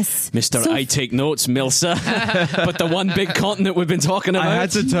 Yes, Mr. So- I take notes, Milsa. But the one big continent we've been talking about. I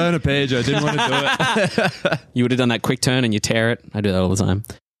had to turn a page. I didn't want to do it. You would have done that quick turn and you tear it. I do that all the time.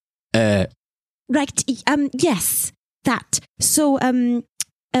 Right. Yes. That. So.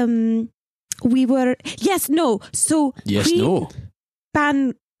 We were. Yes. No. So. Yes, Queen no.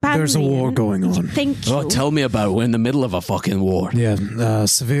 There's a war going on. Thank you. Oh, tell me about it. We're in the middle of a fucking war. Yeah,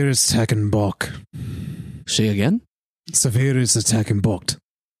 Severe is attacking Bok. Say again? Severe is attacking Bokt.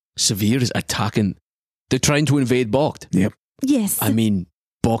 Severe is attacking. They're trying to invade Bokt. Yep. Yes. I mean,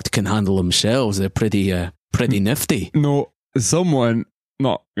 Bokt can handle themselves. They're pretty nifty. No, someone,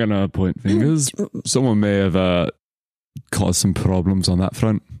 not going to point fingers, someone may have caused some problems on that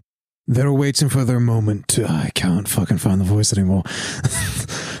front. They're waiting for their moment to... I can't fucking find the voice anymore.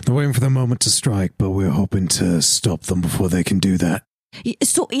 They're waiting for their moment to strike, but we're hoping to stop them before they can do that.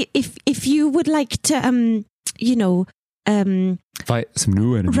 So if you would like to Fight some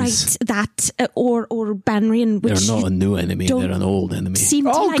new enemies. write that or Banrian, which They're not a new enemy. don't They're an old enemy. seem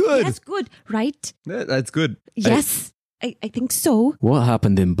to Oh, like. good. Yes, good. Right. Yeah, that's good. Yes, I think so. What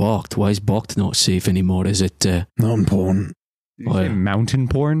happened in Bokt? Why is Bokt not safe anymore? Is it... Not important. Did you say mountain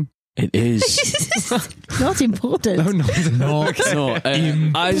porn? It is. Not important. No, as a What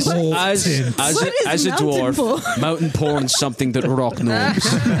is mountain dwarf, porn? mountain porn's something that rock gnomes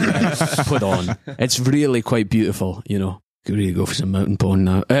put on. It's really quite beautiful, Could really go for some mountain porn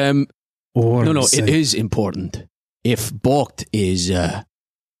now. Or No, say- it is important. If Bokt is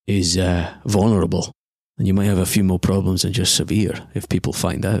vulnerable, then you might have a few more problems than just severe if people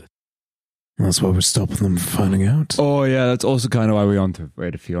find out. That's why we're stopping them from finding out. Oh, yeah, that's also kind of why we want to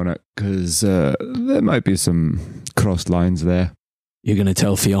wait a Fiona, because there might be some crossed lines there. You're going to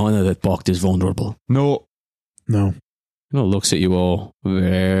tell Fiona that Bokt is vulnerable. No. Looks at you all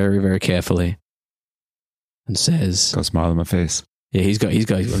very, very carefully and says, Got a smile on my face. "Yeah, he's got a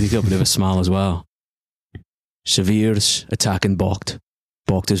bit of a smile as well. Severe's attacking Bokt.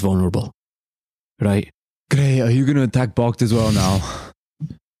 Bokt is vulnerable, right? Great, are you going to attack Bokt as well now?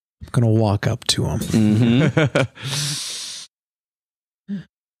 I'm going to walk up to him. Mm-hmm.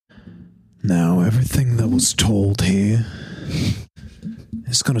 Now, everything that was told here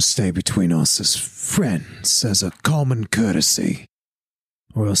is going to stay between us as friends, as a common courtesy.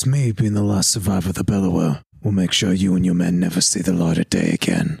 Or else me, being the last survivor of the Bellower, will make sure you and your men never see the light of day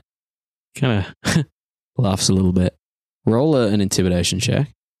again. Kind of laughs a little bit. Roll an intimidation check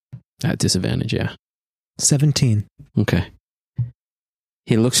at disadvantage. Yeah. 17. Okay.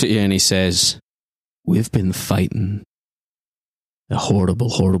 He looks at you and he says, "We've been fighting a horrible,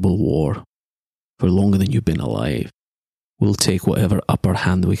 horrible war for longer than you've been alive. We'll take whatever upper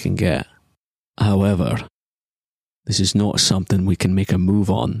hand we can get. However, this is not something we can make a move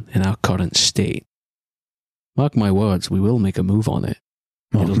on in our current state. Mark my words, we will make a move on it.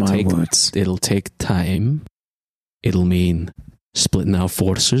 Mark my words. It'll take time. It'll mean splitting our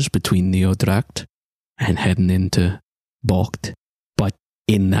forces between Neodracht and heading into Bokt.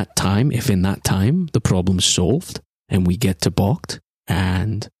 in that time, the problem's solved and we get to Bokt,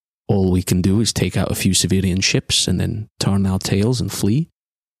 and all we can do is take out a few Severian ships and then turn our tails and flee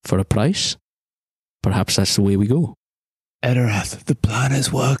for a price, perhaps that's the way we go. Edorath, the plan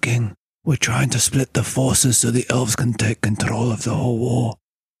is working. We're trying to split the forces so the elves can take control of the whole war.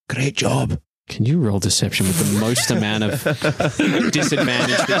 Great job. Can you roll deception with the most amount of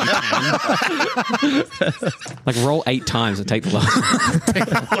disadvantage that you can? Like, roll 8 times and take the lowest.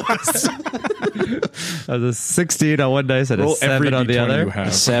 That was a 16 on one dice and Roll a 7 on the every other. D20 you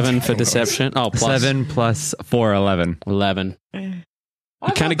have. 7 for deception. Oh, plus 7 plus 4, 11. 11. It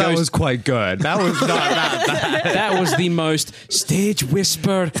kind of That goes. was quite good. That was not that bad. That was the most stage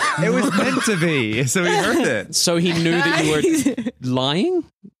whisper. It was meant to be, so he heard it. So he knew that you were lying?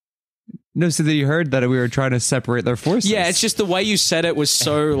 No, so that you heard that we were trying to separate their forces. Yeah, it's just the way you said it was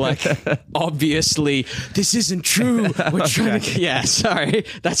so, like, obviously, this isn't true. We're trying to... Yeah, sorry.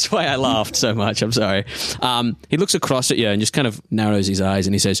 That's why I laughed so much. I'm sorry. He looks across at you and just kind of narrows his eyes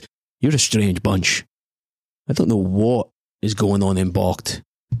and he says, "You're a strange bunch. I don't know what is going on in Bokt.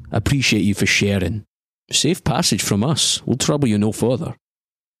 I appreciate you for sharing. Safe passage from us. We'll trouble you no further.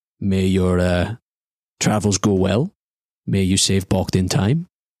 May your travels go well. May you save Bokt in time.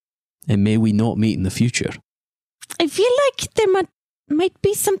 And may we not meet in the future." I feel like there might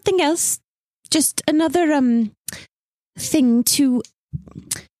be something else. Just another thing to...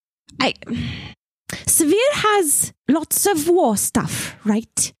 Severe has lots of war stuff,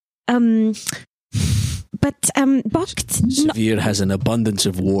 right? But Bokt... Severe has an abundance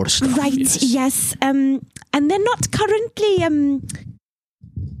of war stuff. Right, yes. And they're not currently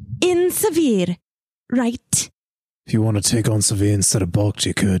in Severe, right? If you want to take on Severe instead of Bokt,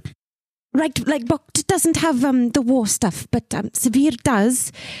 you could. Right, like Bokt doesn't have the war stuff, but Severe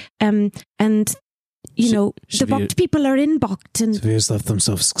does. And, you know, the Severe- Bokt people are in Bokt. And Severe's left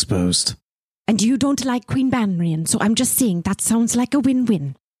themselves exposed. And you don't like Queen Banrian, so I'm just saying that sounds like a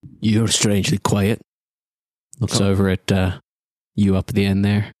win-win. You're strangely quiet. Looks over at you up at the end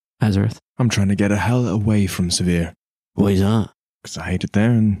there, Azareth. I'm trying to get a hell away from Severe. Why is that? Because I hate it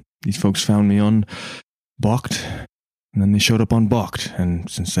there, and these folks found me on Bokt, and then they showed up on Bokt, and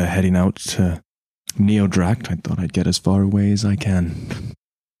since they're heading out to Neodracht, I thought I'd get as far away as I can.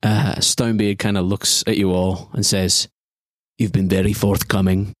 Stonebeard kind of looks at you all and says, "You've been very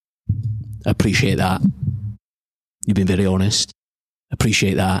forthcoming. Appreciate that. You've been very honest.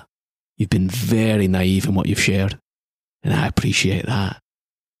 Appreciate that. You've been very naive in what you've shared, and I appreciate that.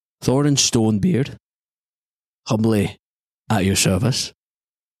 Thorin Stonebeard, humbly at your service.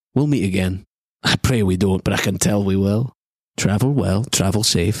 We'll meet again. I pray we don't, but I can tell we will. Travel well, travel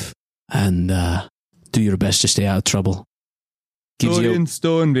safe, and do your best to stay out of trouble." Dorian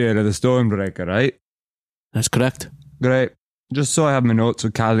Stonebeard of the Stormbreaker, right? That's correct. Great. Just so I have my notes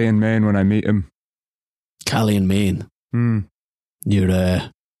with Callie and Maine when I meet him. Callie and Maine.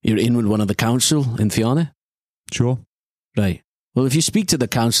 You're in with one of the council in Fianna? Sure. Right. Well, if you speak to the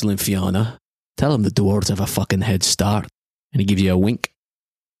council in Fianna, tell them the dwarves have a fucking head start. And he gives you a wink.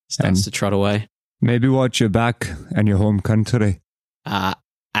 Starts to trot away. Maybe watch your back and your home country.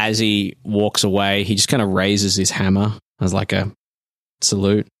 As he walks away, he just kind of raises his hammer as like a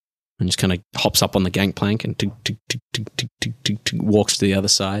salute and just kind of hops up on the gangplank and walks to the other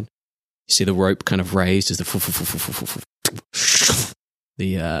side. You see the rope kind of raised as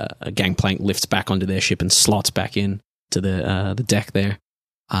the gangplank lifts back onto their ship and slots back in to the deck there.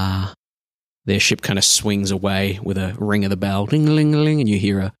 Their ship kind of swings away with a ring of the bell, ding-a-ling-a-ling, and you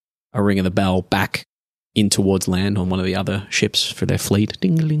hear a ring of the bell back in towards land on one of the other ships for their fleet.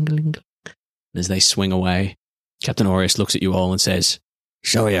 Ding-a-ling-a-ling. As they swing away, Captain Aureus looks at you all and says,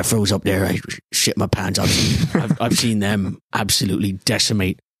 "Sorry I froze up there. I shit my pants. I've seen them absolutely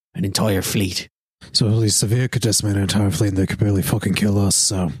decimate an entire fleet." So at least Severe could decimate an entire fleet and they could barely fucking kill us,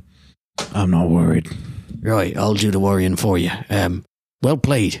 so I'm not worried. Right, I'll do the worrying for you. Well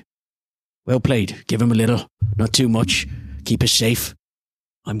played. Well played. Give him a little, not too much. Keep us safe.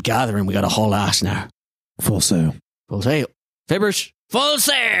 I'm gathering we got a haul ass now. Full sail. Full sail. Fibbers, full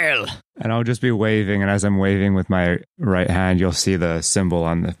sail! And I'll just be waving, and as I'm waving with my right hand, you'll see the symbol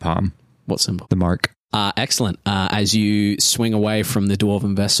on the palm. What symbol? The mark. Excellent. As you swing away from the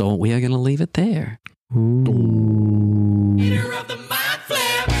dwarven vessel, we are going to leave it there. Leader of the mind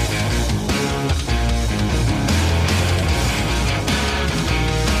flip.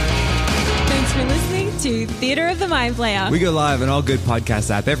 Thanks for listening to Theater of the Mind Player. We go live on all good podcast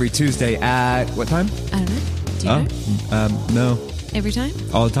app every Tuesday at what time? I don't know. Do you know? No. Every time.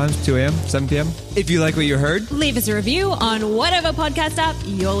 All the times, 2 a.m., 7 p.m. If you like what you heard, Leave us a review on whatever podcast app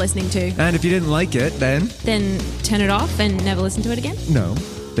you're listening to. and if you didn't like it, then Then turn it off and never listen to it again. no,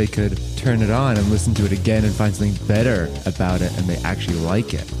 they could turn it on and listen to it again and find something better about it, and they actually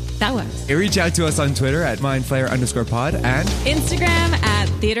like it. That works. Reach out to us on Twitter at mindflayer_pod and Instagram at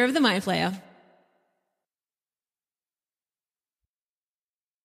Theater of the Mind Flayer.